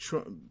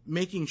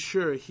 making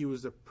sure he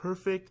was a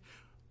perfect,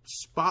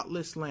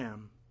 spotless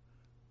lamb.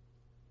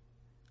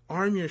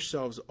 Arm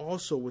yourselves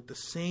also with the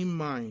same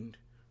mind,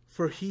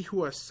 for he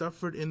who has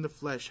suffered in the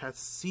flesh hath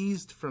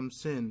ceased from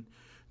sin,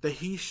 that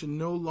he should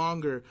no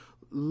longer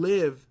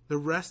live the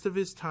rest of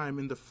his time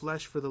in the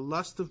flesh for the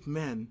lust of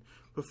men,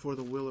 but for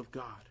the will of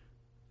God.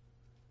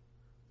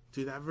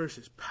 Dude, that verse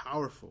is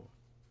powerful.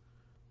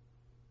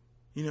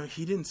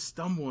 He didn't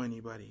stumble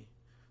anybody.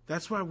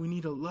 That's why we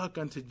need to look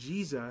unto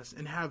Jesus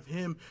and have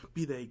him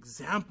be the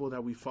example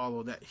that we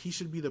follow, that he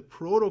should be the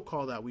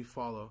protocol that we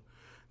follow,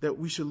 that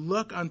we should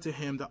look unto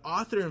him, the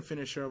author and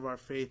finisher of our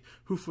faith,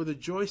 who for the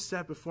joy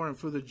set before him,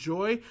 for the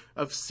joy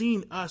of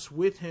seeing us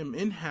with him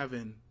in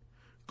heaven,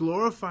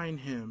 glorifying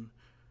him.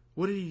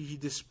 What did he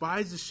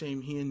despised the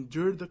shame? He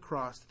endured the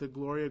cross to the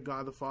glory of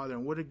God the Father.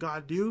 And what did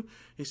God do?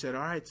 He said,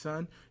 all right,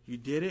 son, you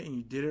did it and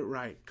you did it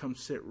right. Come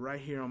sit right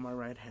here on my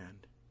right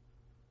hand.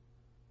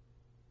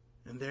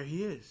 And there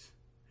he is.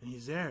 And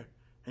he's there.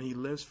 And he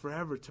lives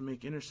forever to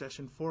make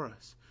intercession for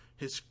us.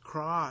 His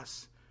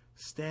cross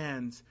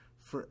stands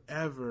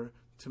forever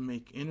to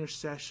make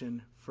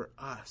intercession for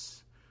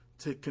us,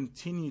 to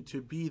continue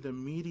to be the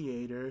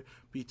mediator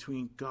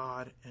between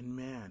God and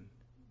man.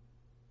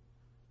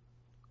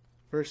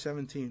 Verse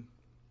 17.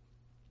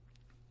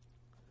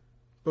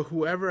 But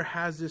whoever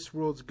has this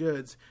world's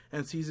goods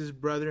and sees his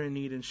brother in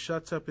need and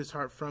shuts up his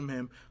heart from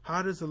him,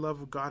 how does the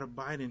love of God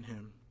abide in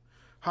him?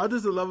 How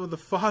does the love of the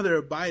Father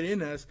abide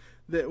in us,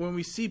 that when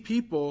we see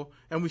people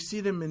and we see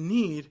them in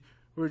need,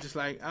 we're just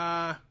like,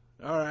 all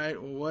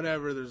right, well,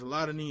 whatever, there's a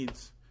lot of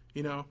needs,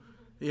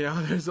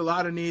 there's a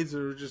lot of needs,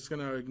 and we're just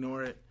going to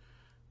ignore it,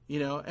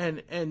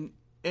 and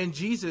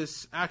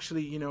Jesus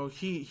actually,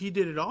 he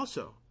did it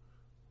also,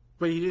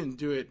 but he didn't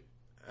do it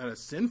at a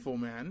sinful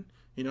man.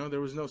 There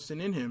was no sin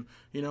in him.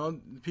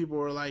 People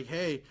were like,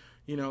 hey,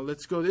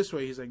 let's go this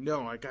way. He's like,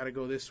 no, I got to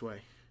go this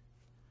way.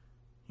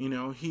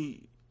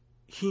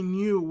 He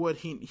knew what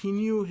he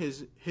knew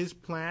his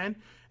plan,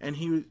 and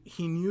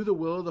he knew the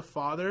will of the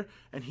Father,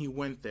 and he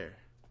went there.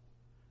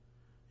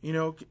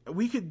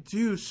 We could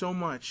do so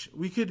much.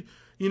 We could,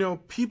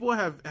 people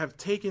have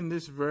taken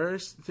this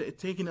verse,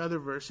 taken other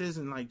verses,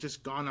 and like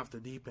just gone off the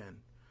deep end.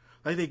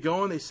 Like they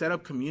go and they set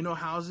up communal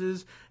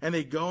houses, and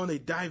they go and they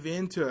dive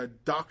into a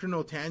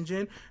doctrinal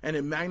tangent, and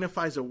it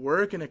magnifies a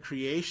work and a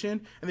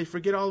creation, and they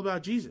forget all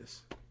about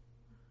Jesus.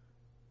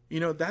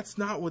 That's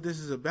not what this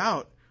is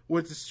about.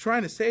 What it's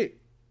trying to say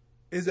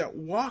is that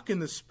walk in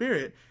the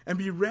Spirit and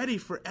be ready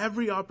for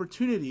every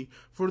opportunity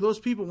for those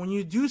people. When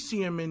you do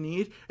see them in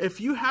need,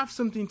 if you have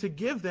something to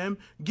give them,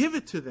 give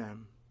it to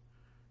them.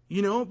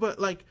 But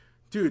like,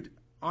 dude,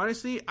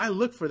 honestly, I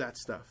look for that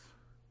stuff.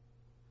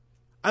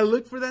 I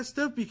look for that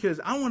stuff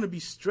because I want to be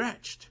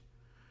stretched.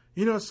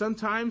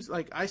 Sometimes,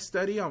 like, I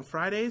study on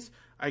Fridays.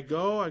 I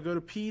go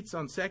to Pete's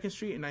on 2nd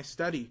Street and I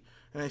study.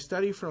 And I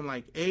study from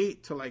like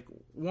 8 to like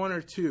 1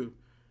 or 2.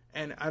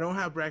 And I don't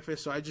have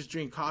breakfast, so I just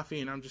drink coffee,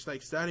 and I'm just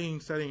like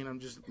studying, and I'm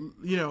just,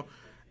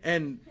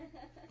 and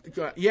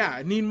yeah,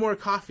 I need more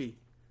coffee.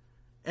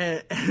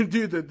 And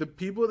dude, the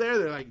people there,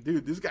 they're like,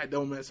 dude, this guy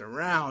don't mess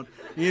around,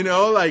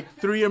 like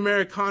 3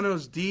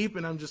 Americanos deep,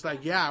 and I'm just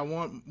like, yeah,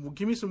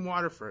 give me some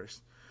water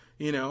first,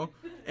 and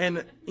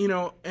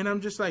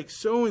I'm just like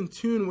so in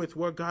tune with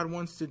what God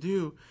wants to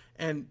do,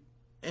 and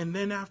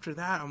then after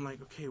that, I'm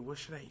like, okay, what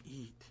should I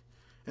eat?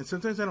 And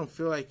sometimes I don't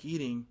feel like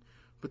eating.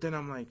 But then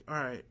I'm like, all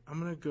right, I'm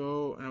going to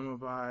go and I'm going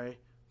to buy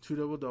 2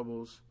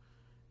 double-doubles.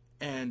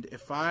 And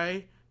if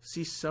I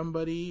see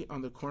somebody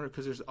on the corner,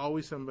 because there's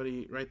always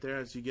somebody right there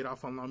as you get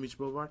off on Long Beach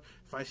Boulevard.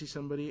 If I see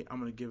somebody, I'm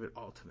going to give it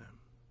all to them.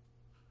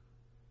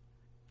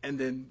 And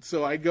then,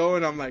 so I go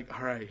and I'm like,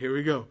 all right, here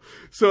we go.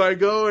 So I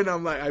go and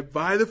I'm like, I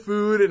buy the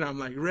food and I'm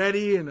like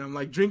ready and I'm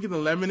like drinking the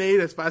lemonade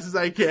as fast as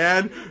I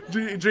can,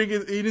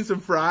 eating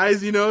some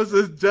fries,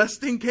 so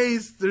just in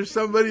case there's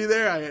somebody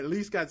there, I at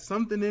least got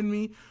something in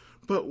me.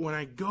 But when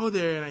I go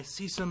there and I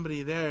see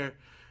somebody there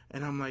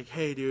and I'm like,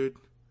 hey, dude,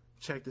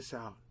 check this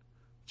out.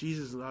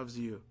 Jesus loves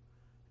you.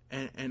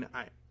 And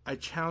I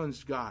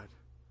challenged God.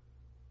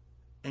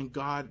 And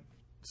God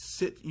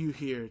sit you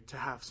here to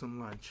have some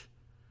lunch.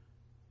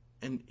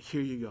 And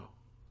here you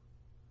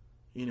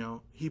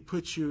go. He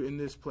puts you in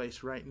this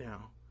place right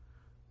now.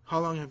 How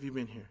long have you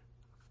been here?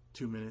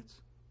 2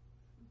 minutes.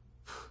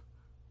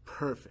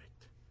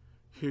 Perfect.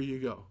 Here you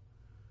go.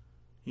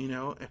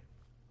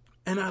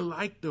 And I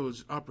like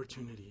those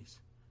opportunities.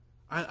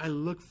 I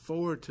look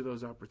forward to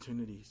those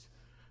opportunities.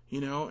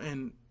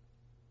 And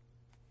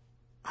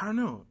I don't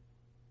know.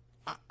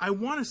 I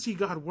want to see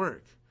God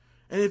work.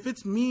 And if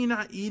it's me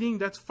not eating,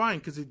 that's fine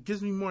because it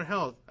gives me more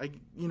health.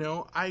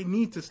 I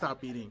need to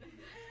stop eating.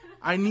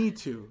 I need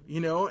to,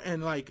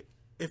 and like,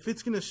 if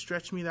it's going to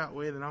stretch me that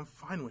way, then I'm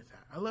fine with that.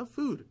 I love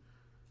food,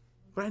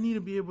 but I need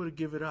to be able to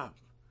give it up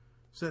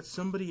so that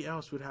somebody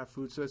else would have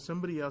food, so that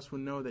somebody else would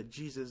know that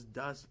Jesus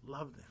does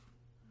love them.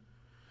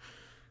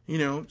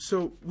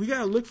 So we got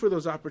to look for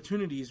those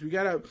opportunities. We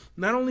got to,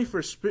 not only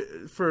for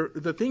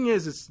the thing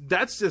is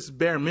that's just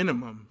bare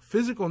minimum.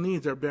 Physical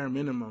needs are bare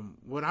minimum.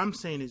 What I'm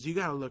saying is you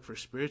got to look for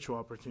spiritual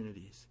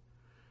opportunities.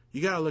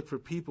 You got to look for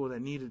people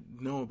that need to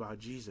know about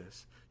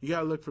Jesus. You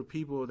got to look for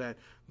people that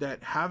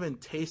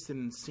haven't tasted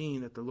and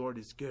seen that the Lord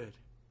is good.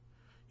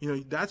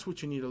 That's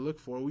what you need to look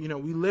for. We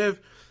live,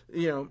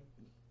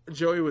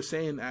 Joey was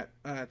saying that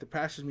at the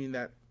pastor's meeting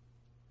that,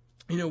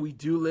 we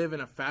do live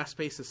in a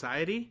fast-paced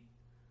society.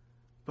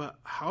 But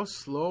how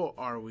slow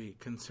are we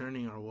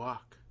concerning our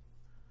walk?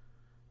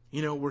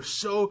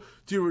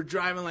 We're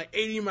driving like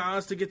 80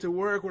 miles to get to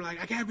work. We're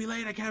like, I can't be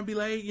late,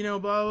 blah,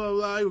 blah,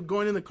 blah. We're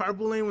going in the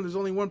carpool lane when there's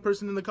only one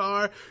person in the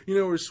car.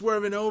 We're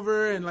swerving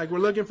over and like we're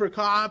looking for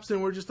cops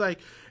and we're just like,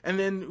 and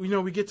then,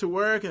 we get to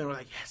work and we're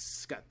like,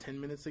 yes, got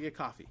 10 minutes to get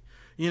coffee.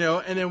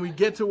 And then we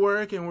get to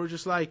work and we're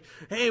just like,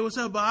 hey, what's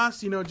up, boss?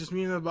 Just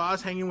me and the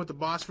boss, hanging with the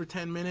boss for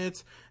 10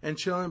 minutes and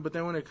chilling. But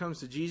then when it comes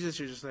to Jesus,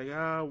 you're just like,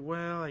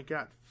 well, I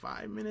got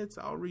 5 minutes.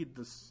 I'll read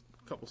this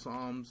couple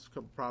Psalms,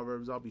 couple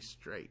Proverbs. I'll be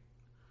straight.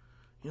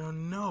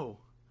 No.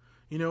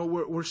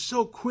 We're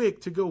so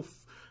quick to go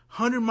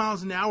 100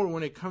 miles an hour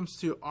when it comes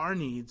to our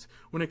needs,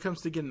 when it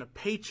comes to getting a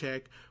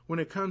paycheck, when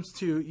it comes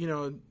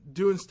to,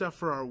 doing stuff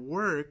for our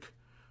work.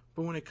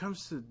 But when it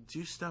comes to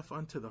do stuff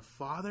unto the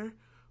Father,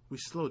 we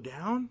slow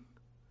down.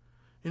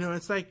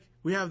 It's like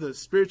we have the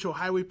spiritual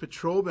highway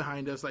patrol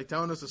behind us, like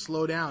telling us to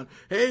slow down.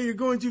 Hey, you're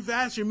going too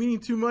fast. You're meeting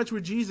too much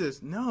with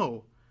Jesus.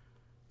 No.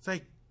 It's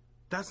like,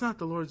 that's not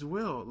the Lord's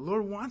will. The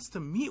Lord wants to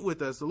meet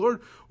with us. The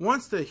Lord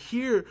wants to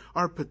hear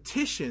our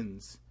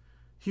petitions.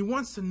 He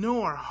wants to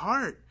know our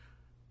heart.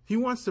 He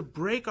wants to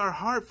break our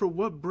heart for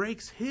what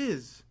breaks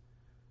His.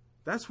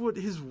 That's what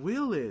His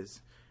will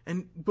is.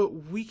 But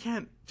we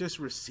can't just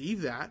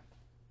receive that.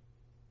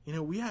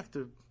 We have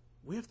to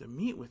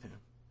meet with Him.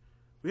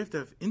 We have to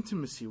have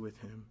intimacy with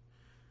Him.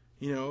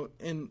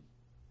 And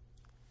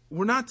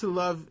we're not to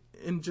love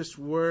in just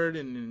word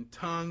and in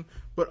tongue,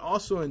 but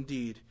also in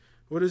deed.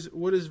 What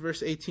is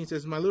verse 18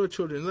 says? My little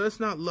children, let us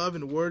not love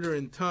in word or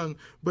in tongue,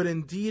 but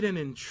in deed and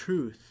in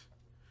truth.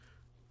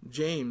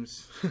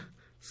 James,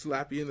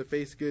 slap you in the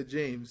face good,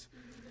 James.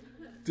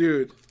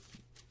 Dude,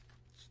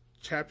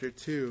 chapter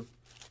 2.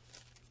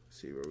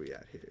 Let's see where we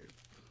at here.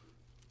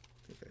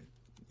 Okay.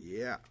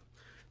 Yeah.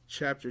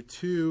 Chapter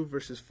 2,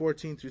 verses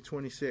 14 through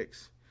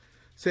 26.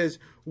 Says,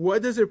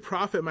 what does it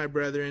profit, my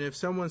brethren, if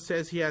someone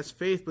says he has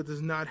faith but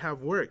does not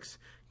have works?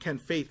 Can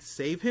faith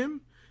save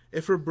him?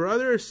 If a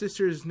brother or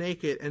sister is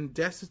naked and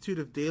destitute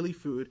of daily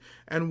food,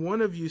 and one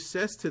of you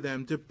says to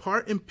them,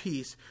 depart in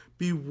peace,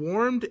 be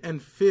warmed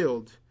and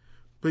filled,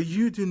 but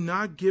you do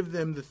not give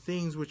them the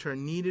things which are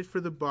needed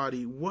for the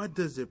body. What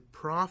does it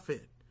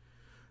profit?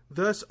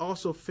 Thus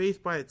also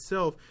faith by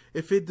itself,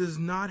 if it does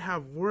not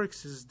have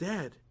works, is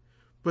dead.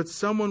 But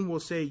someone will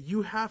say,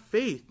 you have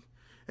faith,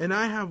 and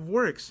I have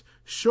works.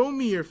 Show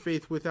me your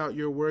faith without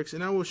your works,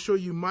 and I will show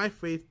you my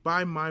faith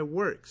by my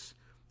works.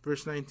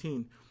 Verse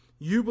 19,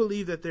 you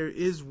believe that there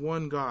is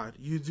one God.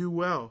 You do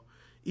well.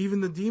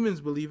 Even the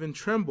demons believe and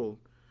tremble.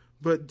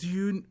 But do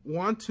you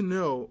want to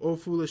know, O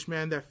foolish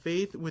man, that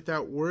faith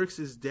without works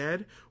is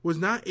dead? Was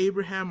not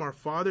Abraham our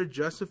father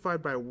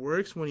justified by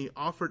works when he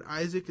offered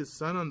Isaac his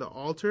son on the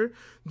altar?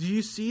 Do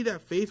you see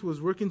that faith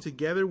was working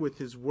together with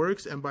his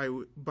works, and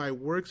by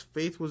works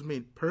faith was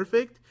made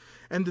perfect?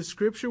 And the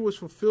scripture was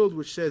fulfilled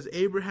which says,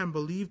 Abraham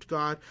believed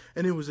God,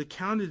 and it was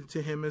accounted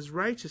to him as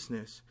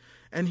righteousness.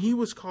 And he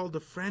was called a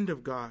friend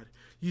of God.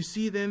 You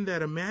see then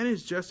that a man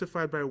is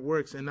justified by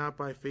works and not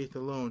by faith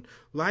alone.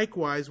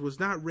 Likewise, was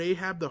not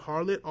Rahab the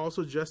harlot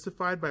also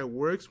justified by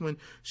works when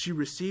she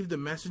received the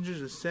messengers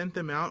and sent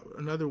them out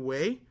another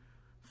way?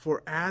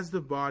 For as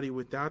the body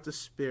without the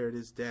spirit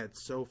is dead,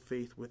 so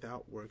faith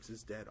without works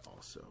is dead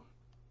also.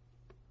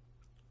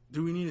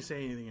 Do we need to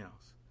say anything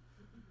else?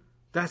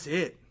 That's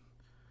it.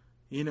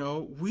 You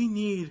know, we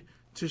need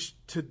to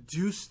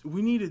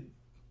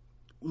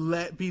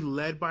be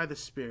led by the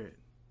Spirit.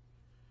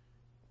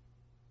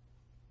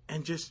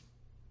 And just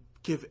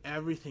give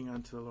everything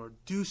unto the Lord.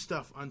 Do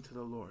stuff unto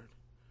the Lord.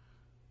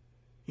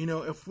 You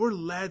know, if we're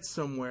led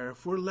somewhere,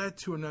 if we're led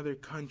to another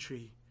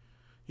country,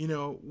 you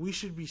know, we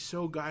should be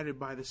so guided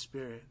by the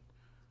Spirit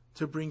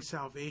to bring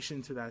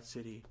salvation to that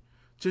city.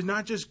 To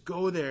not just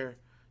go there.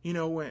 You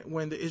know,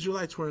 when the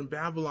Israelites were in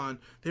Babylon,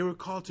 they were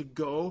called to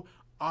go,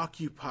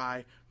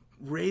 occupy,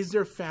 raise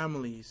their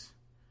families,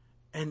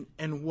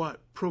 and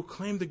what?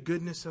 Proclaim the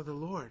goodness of the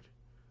Lord.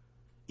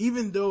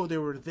 Even though they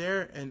were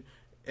there and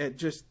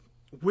just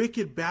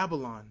wicked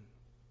Babylon,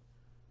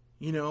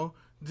 you know,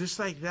 just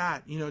like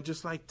that, you know,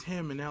 just like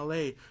Tim in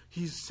LA,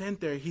 he's sent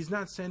there. He's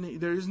not sending,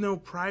 there is no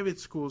private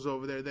schools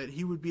over there that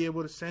he would be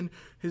able to send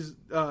his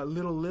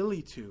little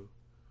Lily to.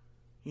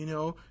 You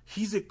know,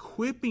 he's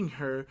equipping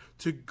her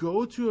to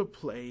go to a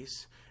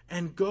place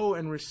and go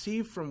and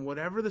receive from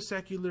whatever the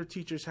secular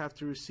teachers have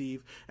to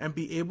receive and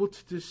be able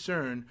to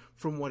discern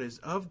from what is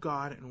of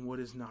God and what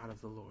is not of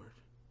the Lord.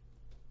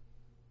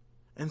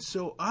 And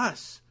so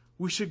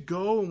we should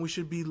go and we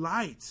should be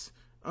lights.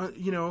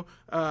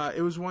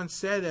 It was once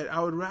said that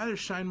I would rather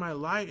shine my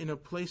light in a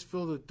place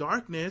filled with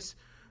darkness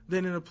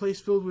than in a place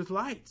filled with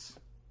lights.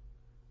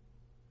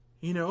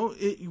 You know,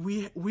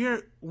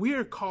 we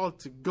are called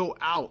to go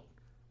out.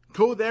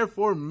 Go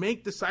therefore,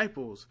 make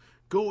disciples.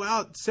 Go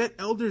out, set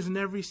elders in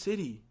every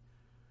city.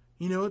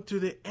 You know, to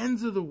the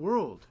ends of the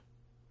world.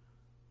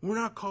 We're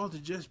not called to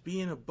just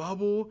be in a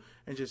bubble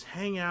and just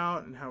hang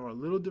out and have our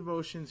little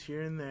devotions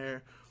here and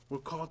there. We're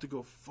called to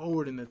go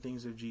forward in the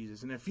things of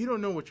Jesus. And if you don't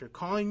know what your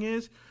calling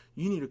is,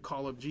 you need to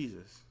call up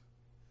Jesus.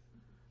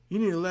 You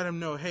need to let him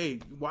know, hey,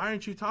 why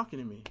aren't you talking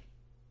to me?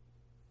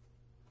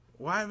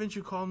 Why haven't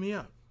you called me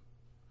up?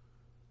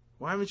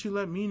 Why haven't you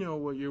let me know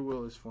what your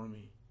will is for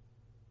me?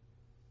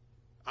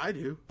 I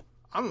do.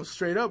 I'm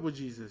straight up with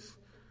Jesus.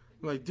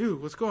 I'm like,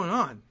 dude, what's going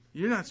on?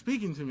 You're not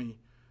speaking to me,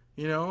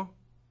 you know?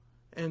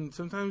 And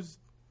sometimes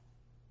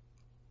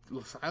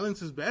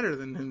silence is better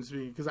than him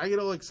speaking because I get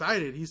all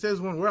excited. He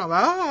says one word, I'm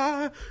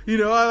like, you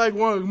know, I like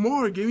want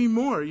more, give me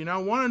more, you know, I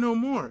want to know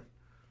more,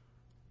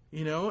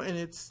 you know, and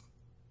it's,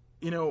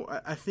 you know,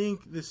 I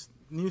think this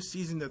new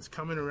season that's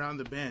coming around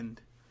the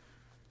bend,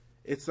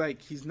 it's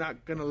like he's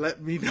not going to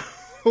let me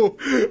know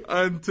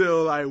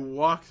until I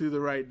walk through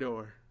the right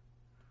door,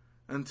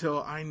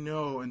 until I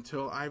know,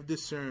 until I've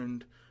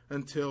discerned,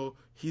 until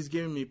he's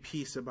giving me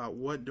peace about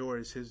what door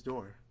is his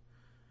door.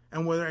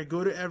 And whether I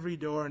go to every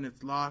door and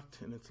it's locked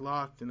and it's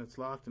locked and it's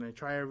locked and I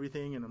try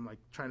everything and I'm like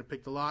trying to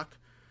pick the lock,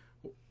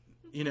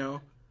 you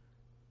know,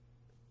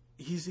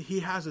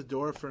 he has a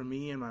door for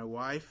me and my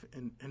wife,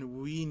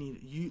 and we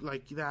need you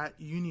like that.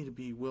 You need to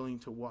be willing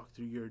to walk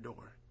through your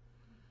door.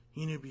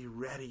 You need to be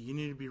ready. You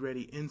need to be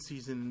ready in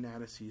season and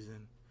out of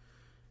season,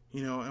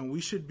 you know. And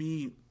we should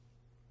be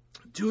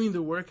doing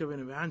the work of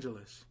an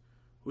evangelist.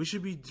 We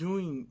should be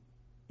doing,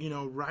 you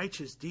know,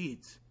 righteous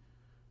deeds.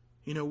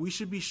 You know, we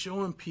should be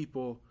showing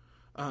people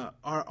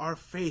our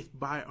faith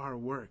by our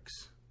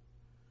works.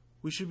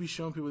 We should be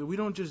showing people that we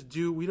don't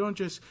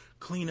just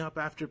clean up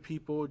after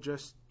people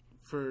just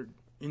for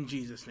in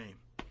Jesus' name.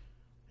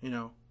 You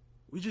know,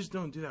 we just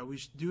don't do that. We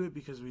should do it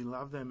because we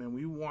love them and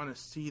we want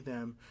to see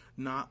them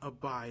not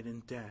abide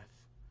in death,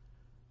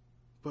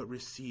 but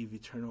receive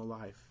eternal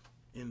life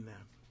in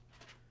them.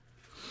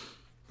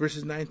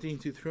 Verses 19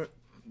 through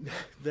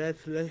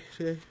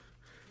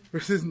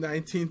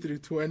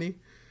 20.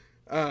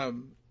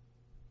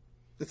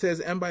 It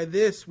says, and by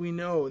this we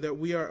know that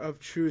we are of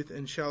truth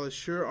and shall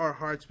assure our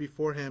hearts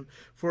before him.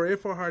 For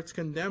if our hearts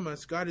condemn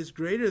us, God is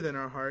greater than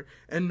our heart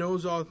and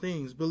knows all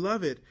things.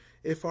 Beloved,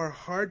 if our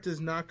heart does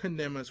not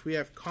condemn us, we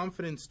have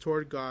confidence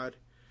toward God.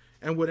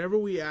 And whatever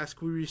we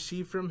ask, we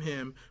receive from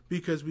him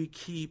because we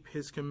keep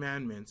his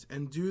commandments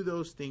and do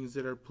those things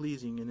that are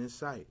pleasing in his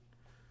sight.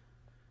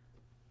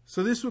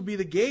 So this would be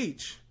the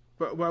gauge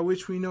by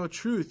which we know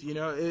truth.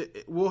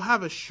 We'll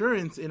have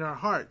assurance in our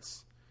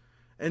hearts.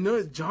 And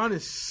notice, John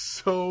is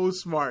so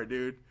smart,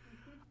 dude.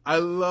 I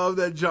love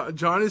that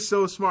John is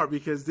so smart,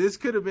 because this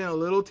could have been a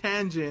little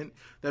tangent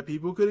that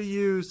people could have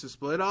used to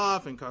split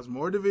off and cause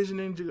more division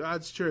in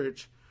God's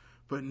church.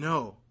 But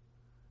no,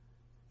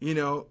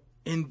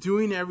 in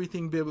doing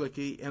everything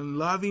biblically and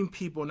loving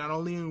people, not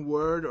only in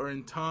word or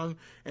in tongue,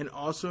 and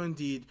also in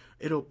deed,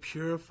 it'll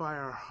purify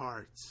our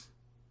hearts.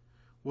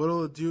 What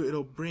it'll do,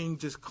 it'll bring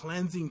just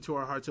cleansing to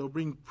our hearts. It'll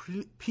bring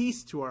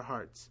peace to our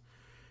hearts.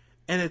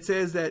 And it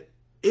says that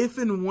if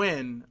and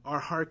when our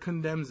heart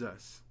condemns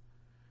us,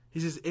 he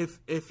says,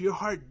 if your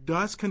heart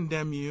does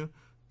condemn you,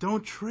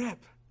 don't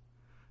trip.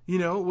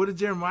 What did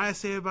Jeremiah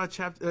say about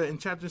in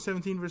chapter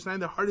 17, verse 9?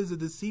 The heart is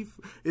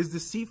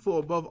deceitful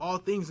above all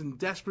things and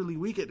desperately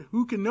wicked.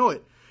 Who can know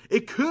it?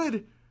 It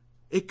could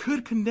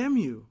condemn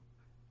you.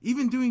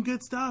 Even doing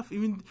good stuff,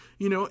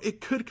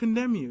 it could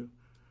condemn you.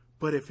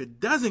 But if it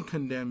doesn't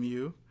condemn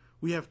you,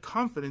 we have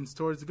confidence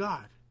towards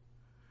God.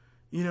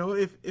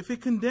 If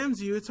it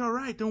condemns you, it's all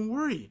right. Don't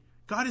worry.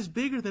 God is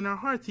bigger than our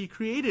hearts. He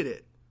created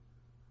it.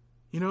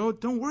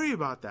 Don't worry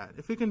about that.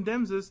 If it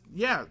condemns us,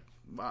 yeah,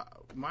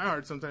 my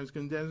heart sometimes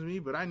condemns me,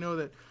 but I know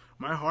that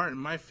my heart and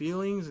my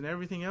feelings and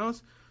everything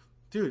else,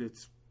 dude,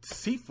 it's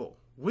deceitful,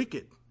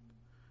 wicked.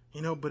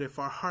 But if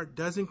our heart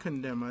doesn't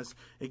condemn us,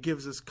 it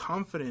gives us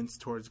confidence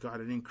towards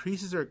God. It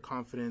increases our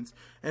confidence.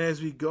 And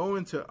as we go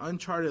into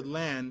uncharted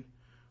land,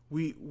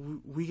 we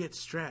get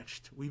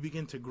stretched. We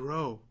begin to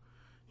grow.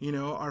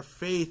 Our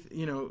faith,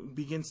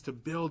 begins to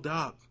build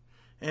up.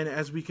 And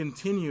as we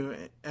continue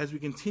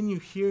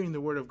hearing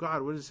the word of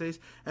God, what does it say?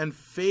 And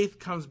faith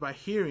comes by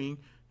hearing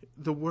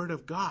the word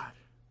of God.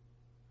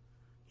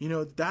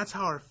 That's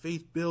how our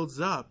faith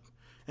builds up.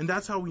 And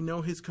that's how we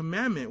know his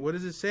commandment. What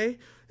does it say?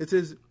 It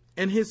says,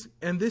 and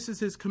this is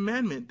his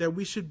commandment, that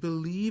we should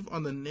believe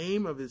on the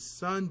name of his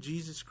Son,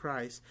 Jesus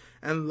Christ,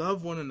 and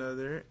love one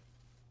another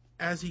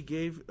as he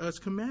gave us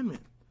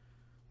commandment.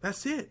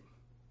 That's it.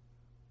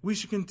 We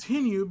should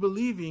continue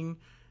believing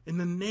in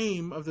the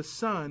name of his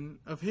Son,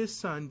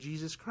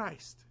 Jesus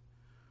Christ.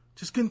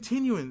 Just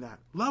continue in that.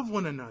 Love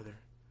one another.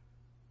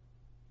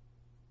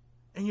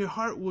 And your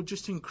heart will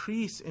just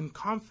increase in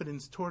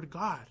confidence toward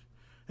God.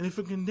 And if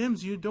it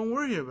condemns you, don't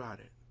worry about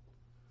it.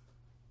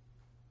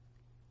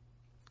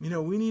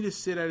 We need to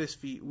sit at his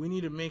feet. We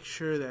need to make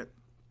sure that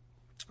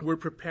we're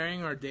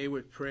preparing our day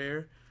with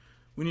prayer.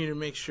 We need to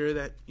make sure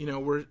that,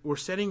 we're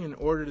setting in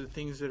order the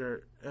things that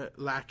are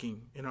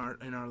lacking in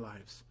our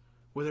lives.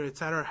 Whether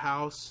it's at our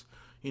house,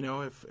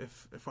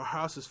 if our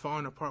house is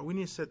falling apart, we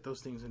need to set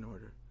those things in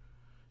order.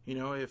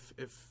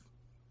 If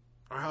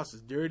our house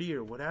is dirty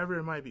or whatever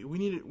it might be, we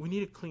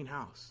need a clean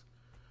house.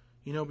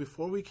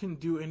 Before we can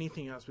do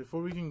anything else,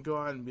 before we can go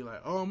out and be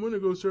like, oh, I'm going to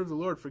go serve the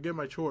Lord, forget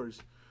my chores.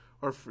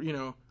 Or,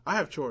 I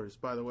have chores,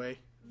 by the way,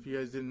 if you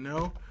guys didn't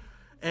know.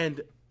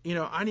 And,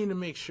 I need to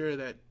make sure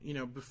that,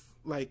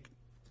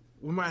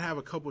 we might have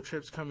a couple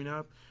trips coming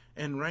up.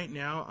 And right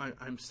now,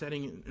 I'm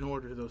setting in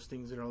order those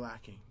things that are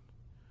lacking.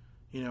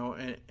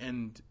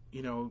 I'm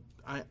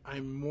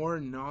more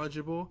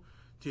knowledgeable.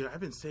 Dude, I've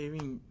been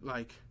saving,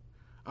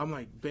 I'm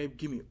like, babe,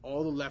 give me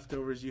all the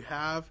leftovers you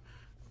have.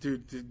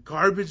 Dude, the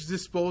garbage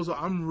disposal,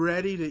 I'm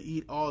ready to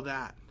eat all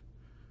that.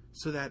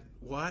 So that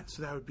what?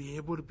 So that I would be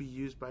able to be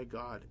used by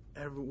God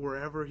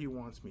wherever he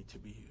wants me to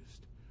be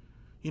used.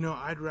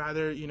 I'd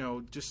rather,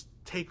 just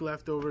take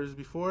leftovers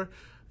before,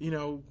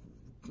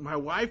 my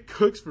wife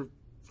cooks for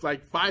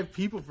 5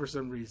 people for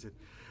some reason.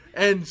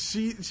 And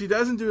she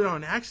doesn't do it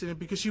on accident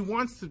because she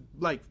wants to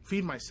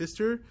feed my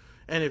sister.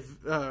 And if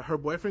her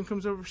boyfriend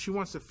comes over, she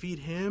wants to feed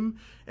him.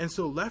 And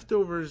so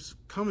leftovers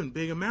come in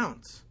big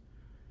amounts.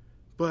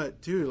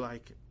 But dude,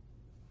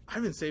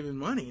 I've been saving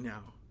money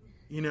now,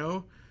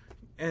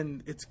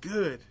 and it's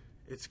good.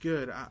 It's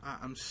good.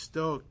 I'm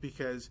stoked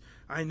because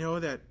I know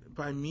that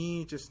by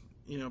me just,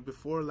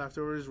 before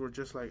leftovers were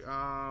just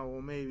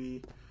well,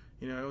 maybe,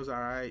 it was all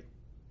right.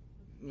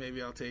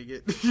 Maybe I'll take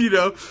it,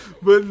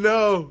 But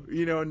no,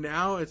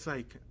 now it's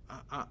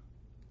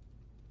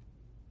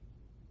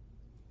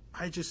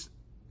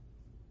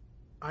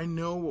I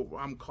know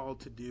what I'm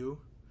called to do,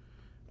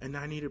 and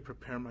I need to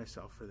prepare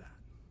myself for that.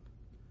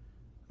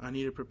 I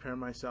need to prepare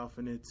myself,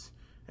 and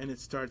it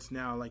starts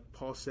now. Like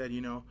Paul said,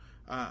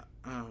 I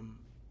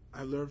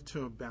learned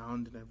to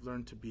abound, and I've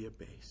learned to be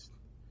abased.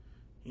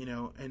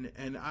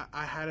 And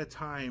I had a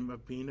time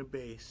of being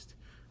abased.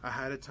 I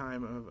had a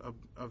time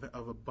of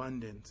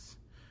abundance,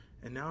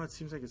 and now it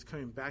seems like it's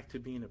coming back to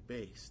being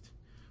abased.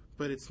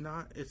 But it's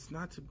not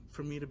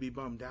for me to be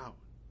bummed out,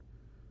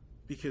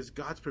 because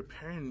God's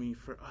preparing me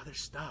for other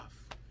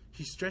stuff.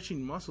 He's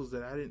stretching muscles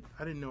that I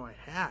didn't know I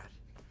had,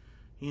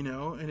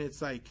 and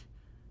it's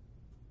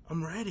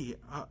I'm ready.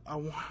 I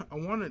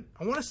want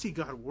to see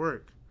God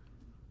work.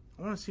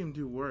 I want to see him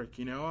do work.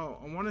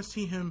 I want to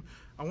see him.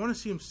 I want to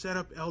see him set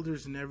up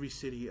elders in every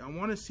city. I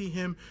want to see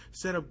him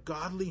set up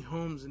godly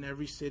homes in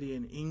every city,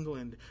 in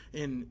England,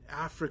 in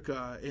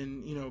Africa,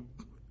 in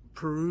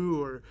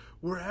Peru, or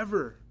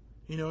wherever.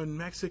 In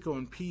Mexico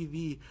and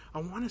PV.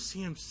 I want to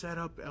see him set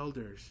up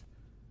elders,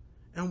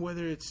 and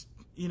whether it's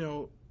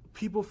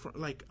people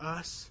like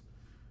us,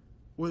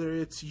 whether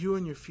it's you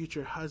and your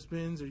future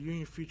husbands or you and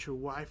your future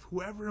wife,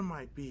 whoever it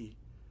might be.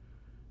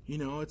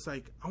 It's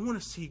like, I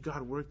want to see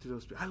God work through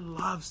those people. I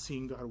love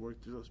seeing God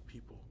work through those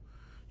people.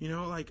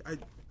 I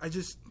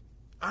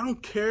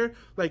don't care.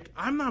 Like,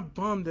 I'm not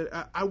bummed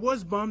that, I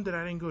was bummed that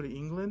I didn't go to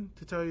England,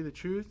 to tell you the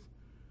truth.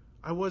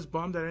 I was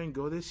bummed that I didn't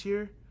go this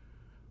year.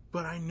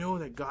 But I know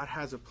that God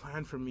has a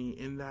plan for me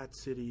in that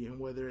city. And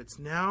whether it's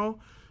now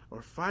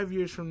or 5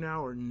 years from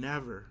now or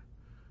never,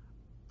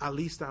 at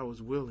least I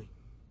was willing.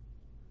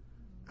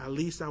 At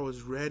least I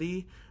was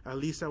ready. At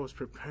least I was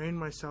preparing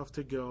myself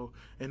to go.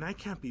 And I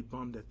can't be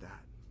bummed at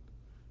that.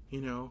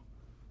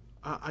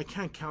 I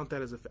can't count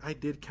that as I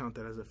did count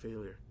that as a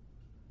failure.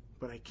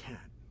 But I can't.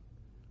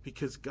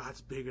 Because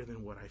God's bigger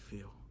than what I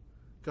feel.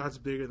 God's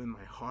bigger than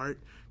my heart.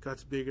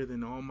 God's bigger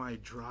than all my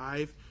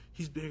drive.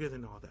 He's bigger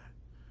than all that.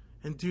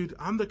 And dude,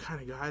 I'm the kind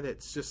of guy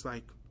that's just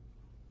like,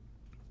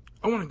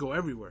 I want to go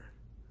everywhere.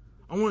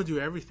 I want to do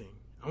everything.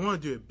 I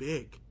want to do it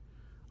big.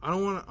 I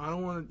don't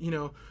want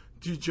to,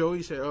 Dude,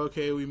 Joey said,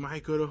 okay, we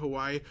might go to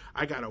Hawaii.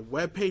 I got a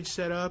webpage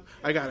set up.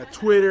 I got a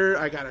Twitter.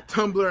 I got a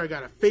Tumblr. I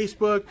got a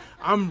Facebook.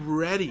 I'm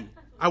ready.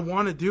 I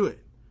want to do it.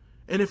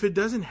 And if it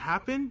doesn't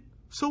happen,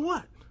 so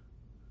what?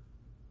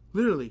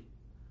 Literally.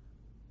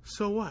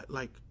 So what?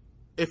 Like,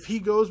 if he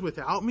goes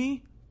without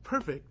me,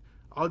 perfect.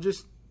 I'll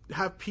just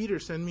have Peter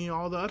send me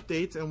all the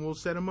updates and we'll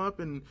set him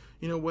up. And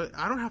what?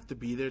 I don't have to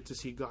be there to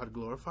see God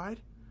glorified.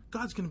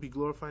 God's going to be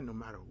glorified no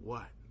matter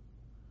what.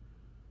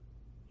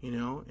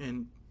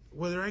 And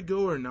whether I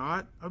go or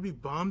not, I'll be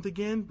bummed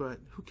again, but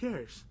who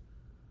cares?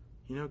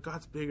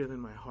 God's bigger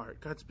than my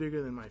heart. God's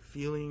bigger than my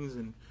feelings.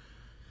 And,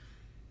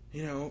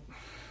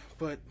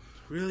 but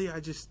really,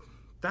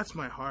 that's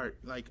my heart.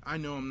 Like, I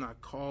know I'm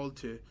not called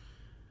to,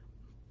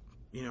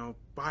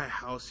 buy a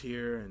house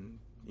here and,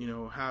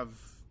 have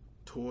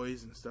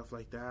toys and stuff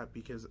like that,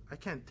 because I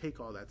can't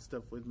take all that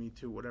stuff with me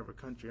to whatever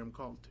country I'm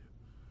called to.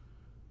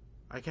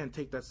 I can't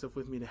take that stuff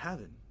with me to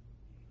heaven,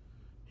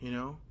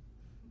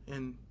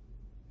 and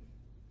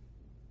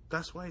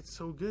that's why it's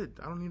so good.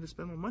 I don't need to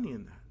spend my money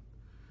in that.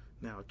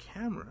 Now, a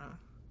camera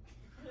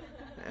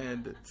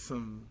and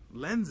some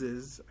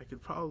lenses I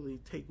could probably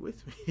take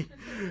with me.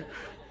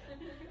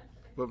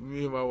 But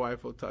me and my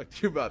wife will talk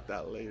to you about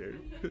that later.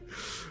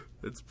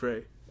 Let's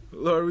pray.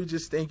 Lord, we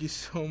just thank you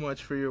so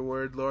much for your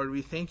word, Lord.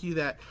 We thank you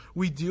that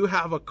we do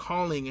have a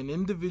calling, an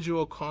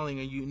individual calling,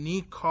 a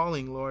unique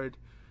calling, Lord,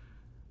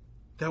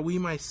 that we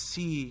might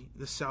see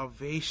the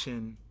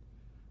salvation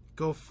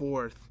go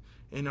forth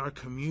in our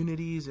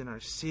communities, in our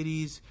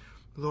cities,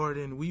 Lord,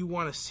 and we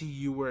want to see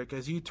you work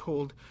as you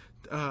told,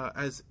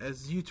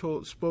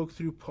 spoke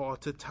through Paul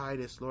to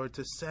Titus, Lord,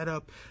 to set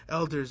up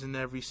elders in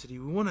every city.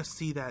 We want to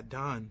see that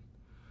done.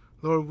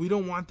 Lord, we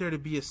don't want there to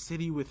be a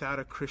city without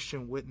a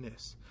Christian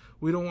witness.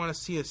 We don't want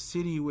to see a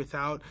city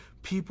without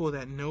people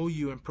that know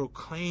you and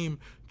proclaim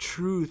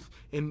truth,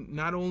 in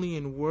not only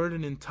in word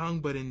and in tongue,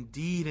 but in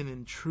deed and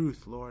in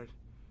truth, Lord.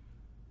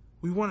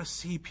 We want to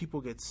see people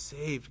get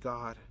saved,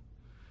 God.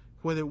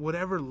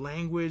 Whatever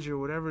language or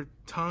whatever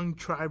tongue,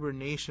 tribe, or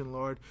nation,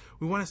 Lord,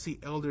 we want to see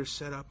elders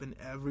set up in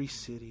every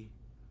city.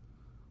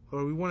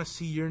 Lord, we want to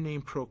see your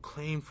name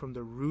proclaimed from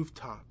the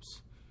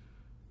rooftops.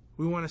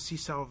 We want to see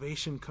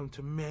salvation come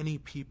to many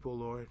people,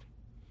 Lord.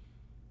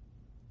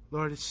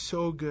 Lord, it's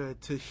so good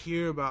to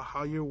hear about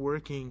how you're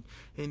working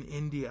in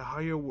India, how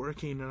you're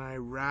working in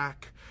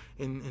Iraq,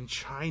 in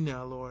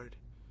China, Lord,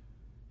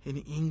 in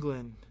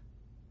England.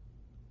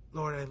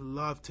 Lord, I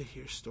love to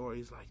hear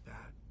stories like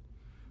that,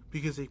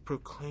 because they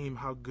proclaim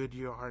how good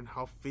you are and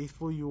how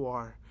faithful you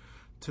are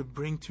to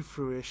bring to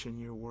fruition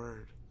your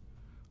word.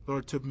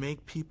 Lord, to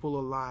make people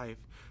alive,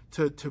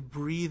 to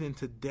breathe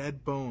into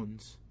dead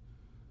bones.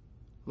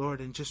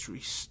 Lord, and just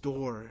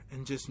restore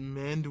and just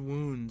mend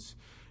wounds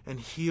and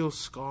heal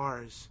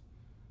scars.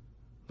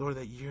 Lord,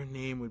 that your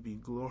name would be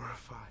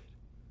glorified.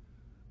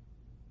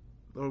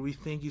 Lord, we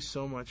thank you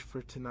so much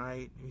for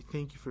tonight. We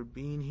thank you for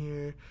being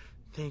here.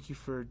 Thank you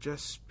for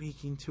just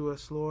speaking to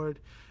us, Lord.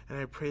 And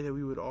I pray that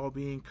we would all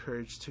be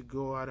encouraged to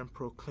go out and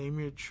proclaim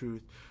your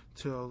truth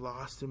to a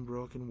lost and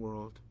broken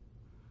world.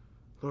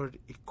 Lord,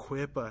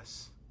 equip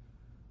us.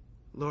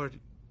 Lord,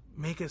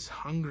 make us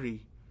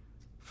hungry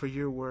for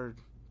your word.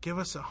 Give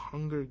us a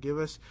hunger. Give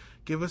us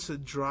a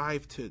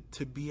drive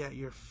to be at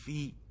your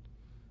feet,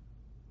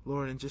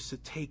 Lord, and just to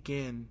take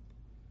in, and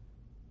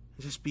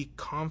just be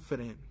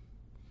confident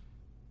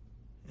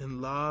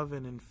in love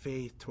and in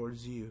faith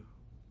towards you.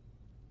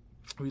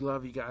 We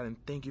love you, God, and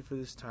thank you for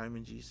this time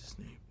in Jesus'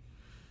 name.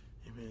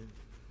 Amen.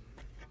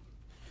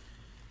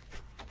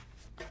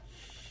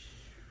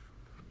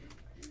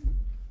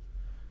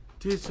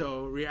 Dude,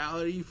 so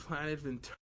Reality Planet Ventura.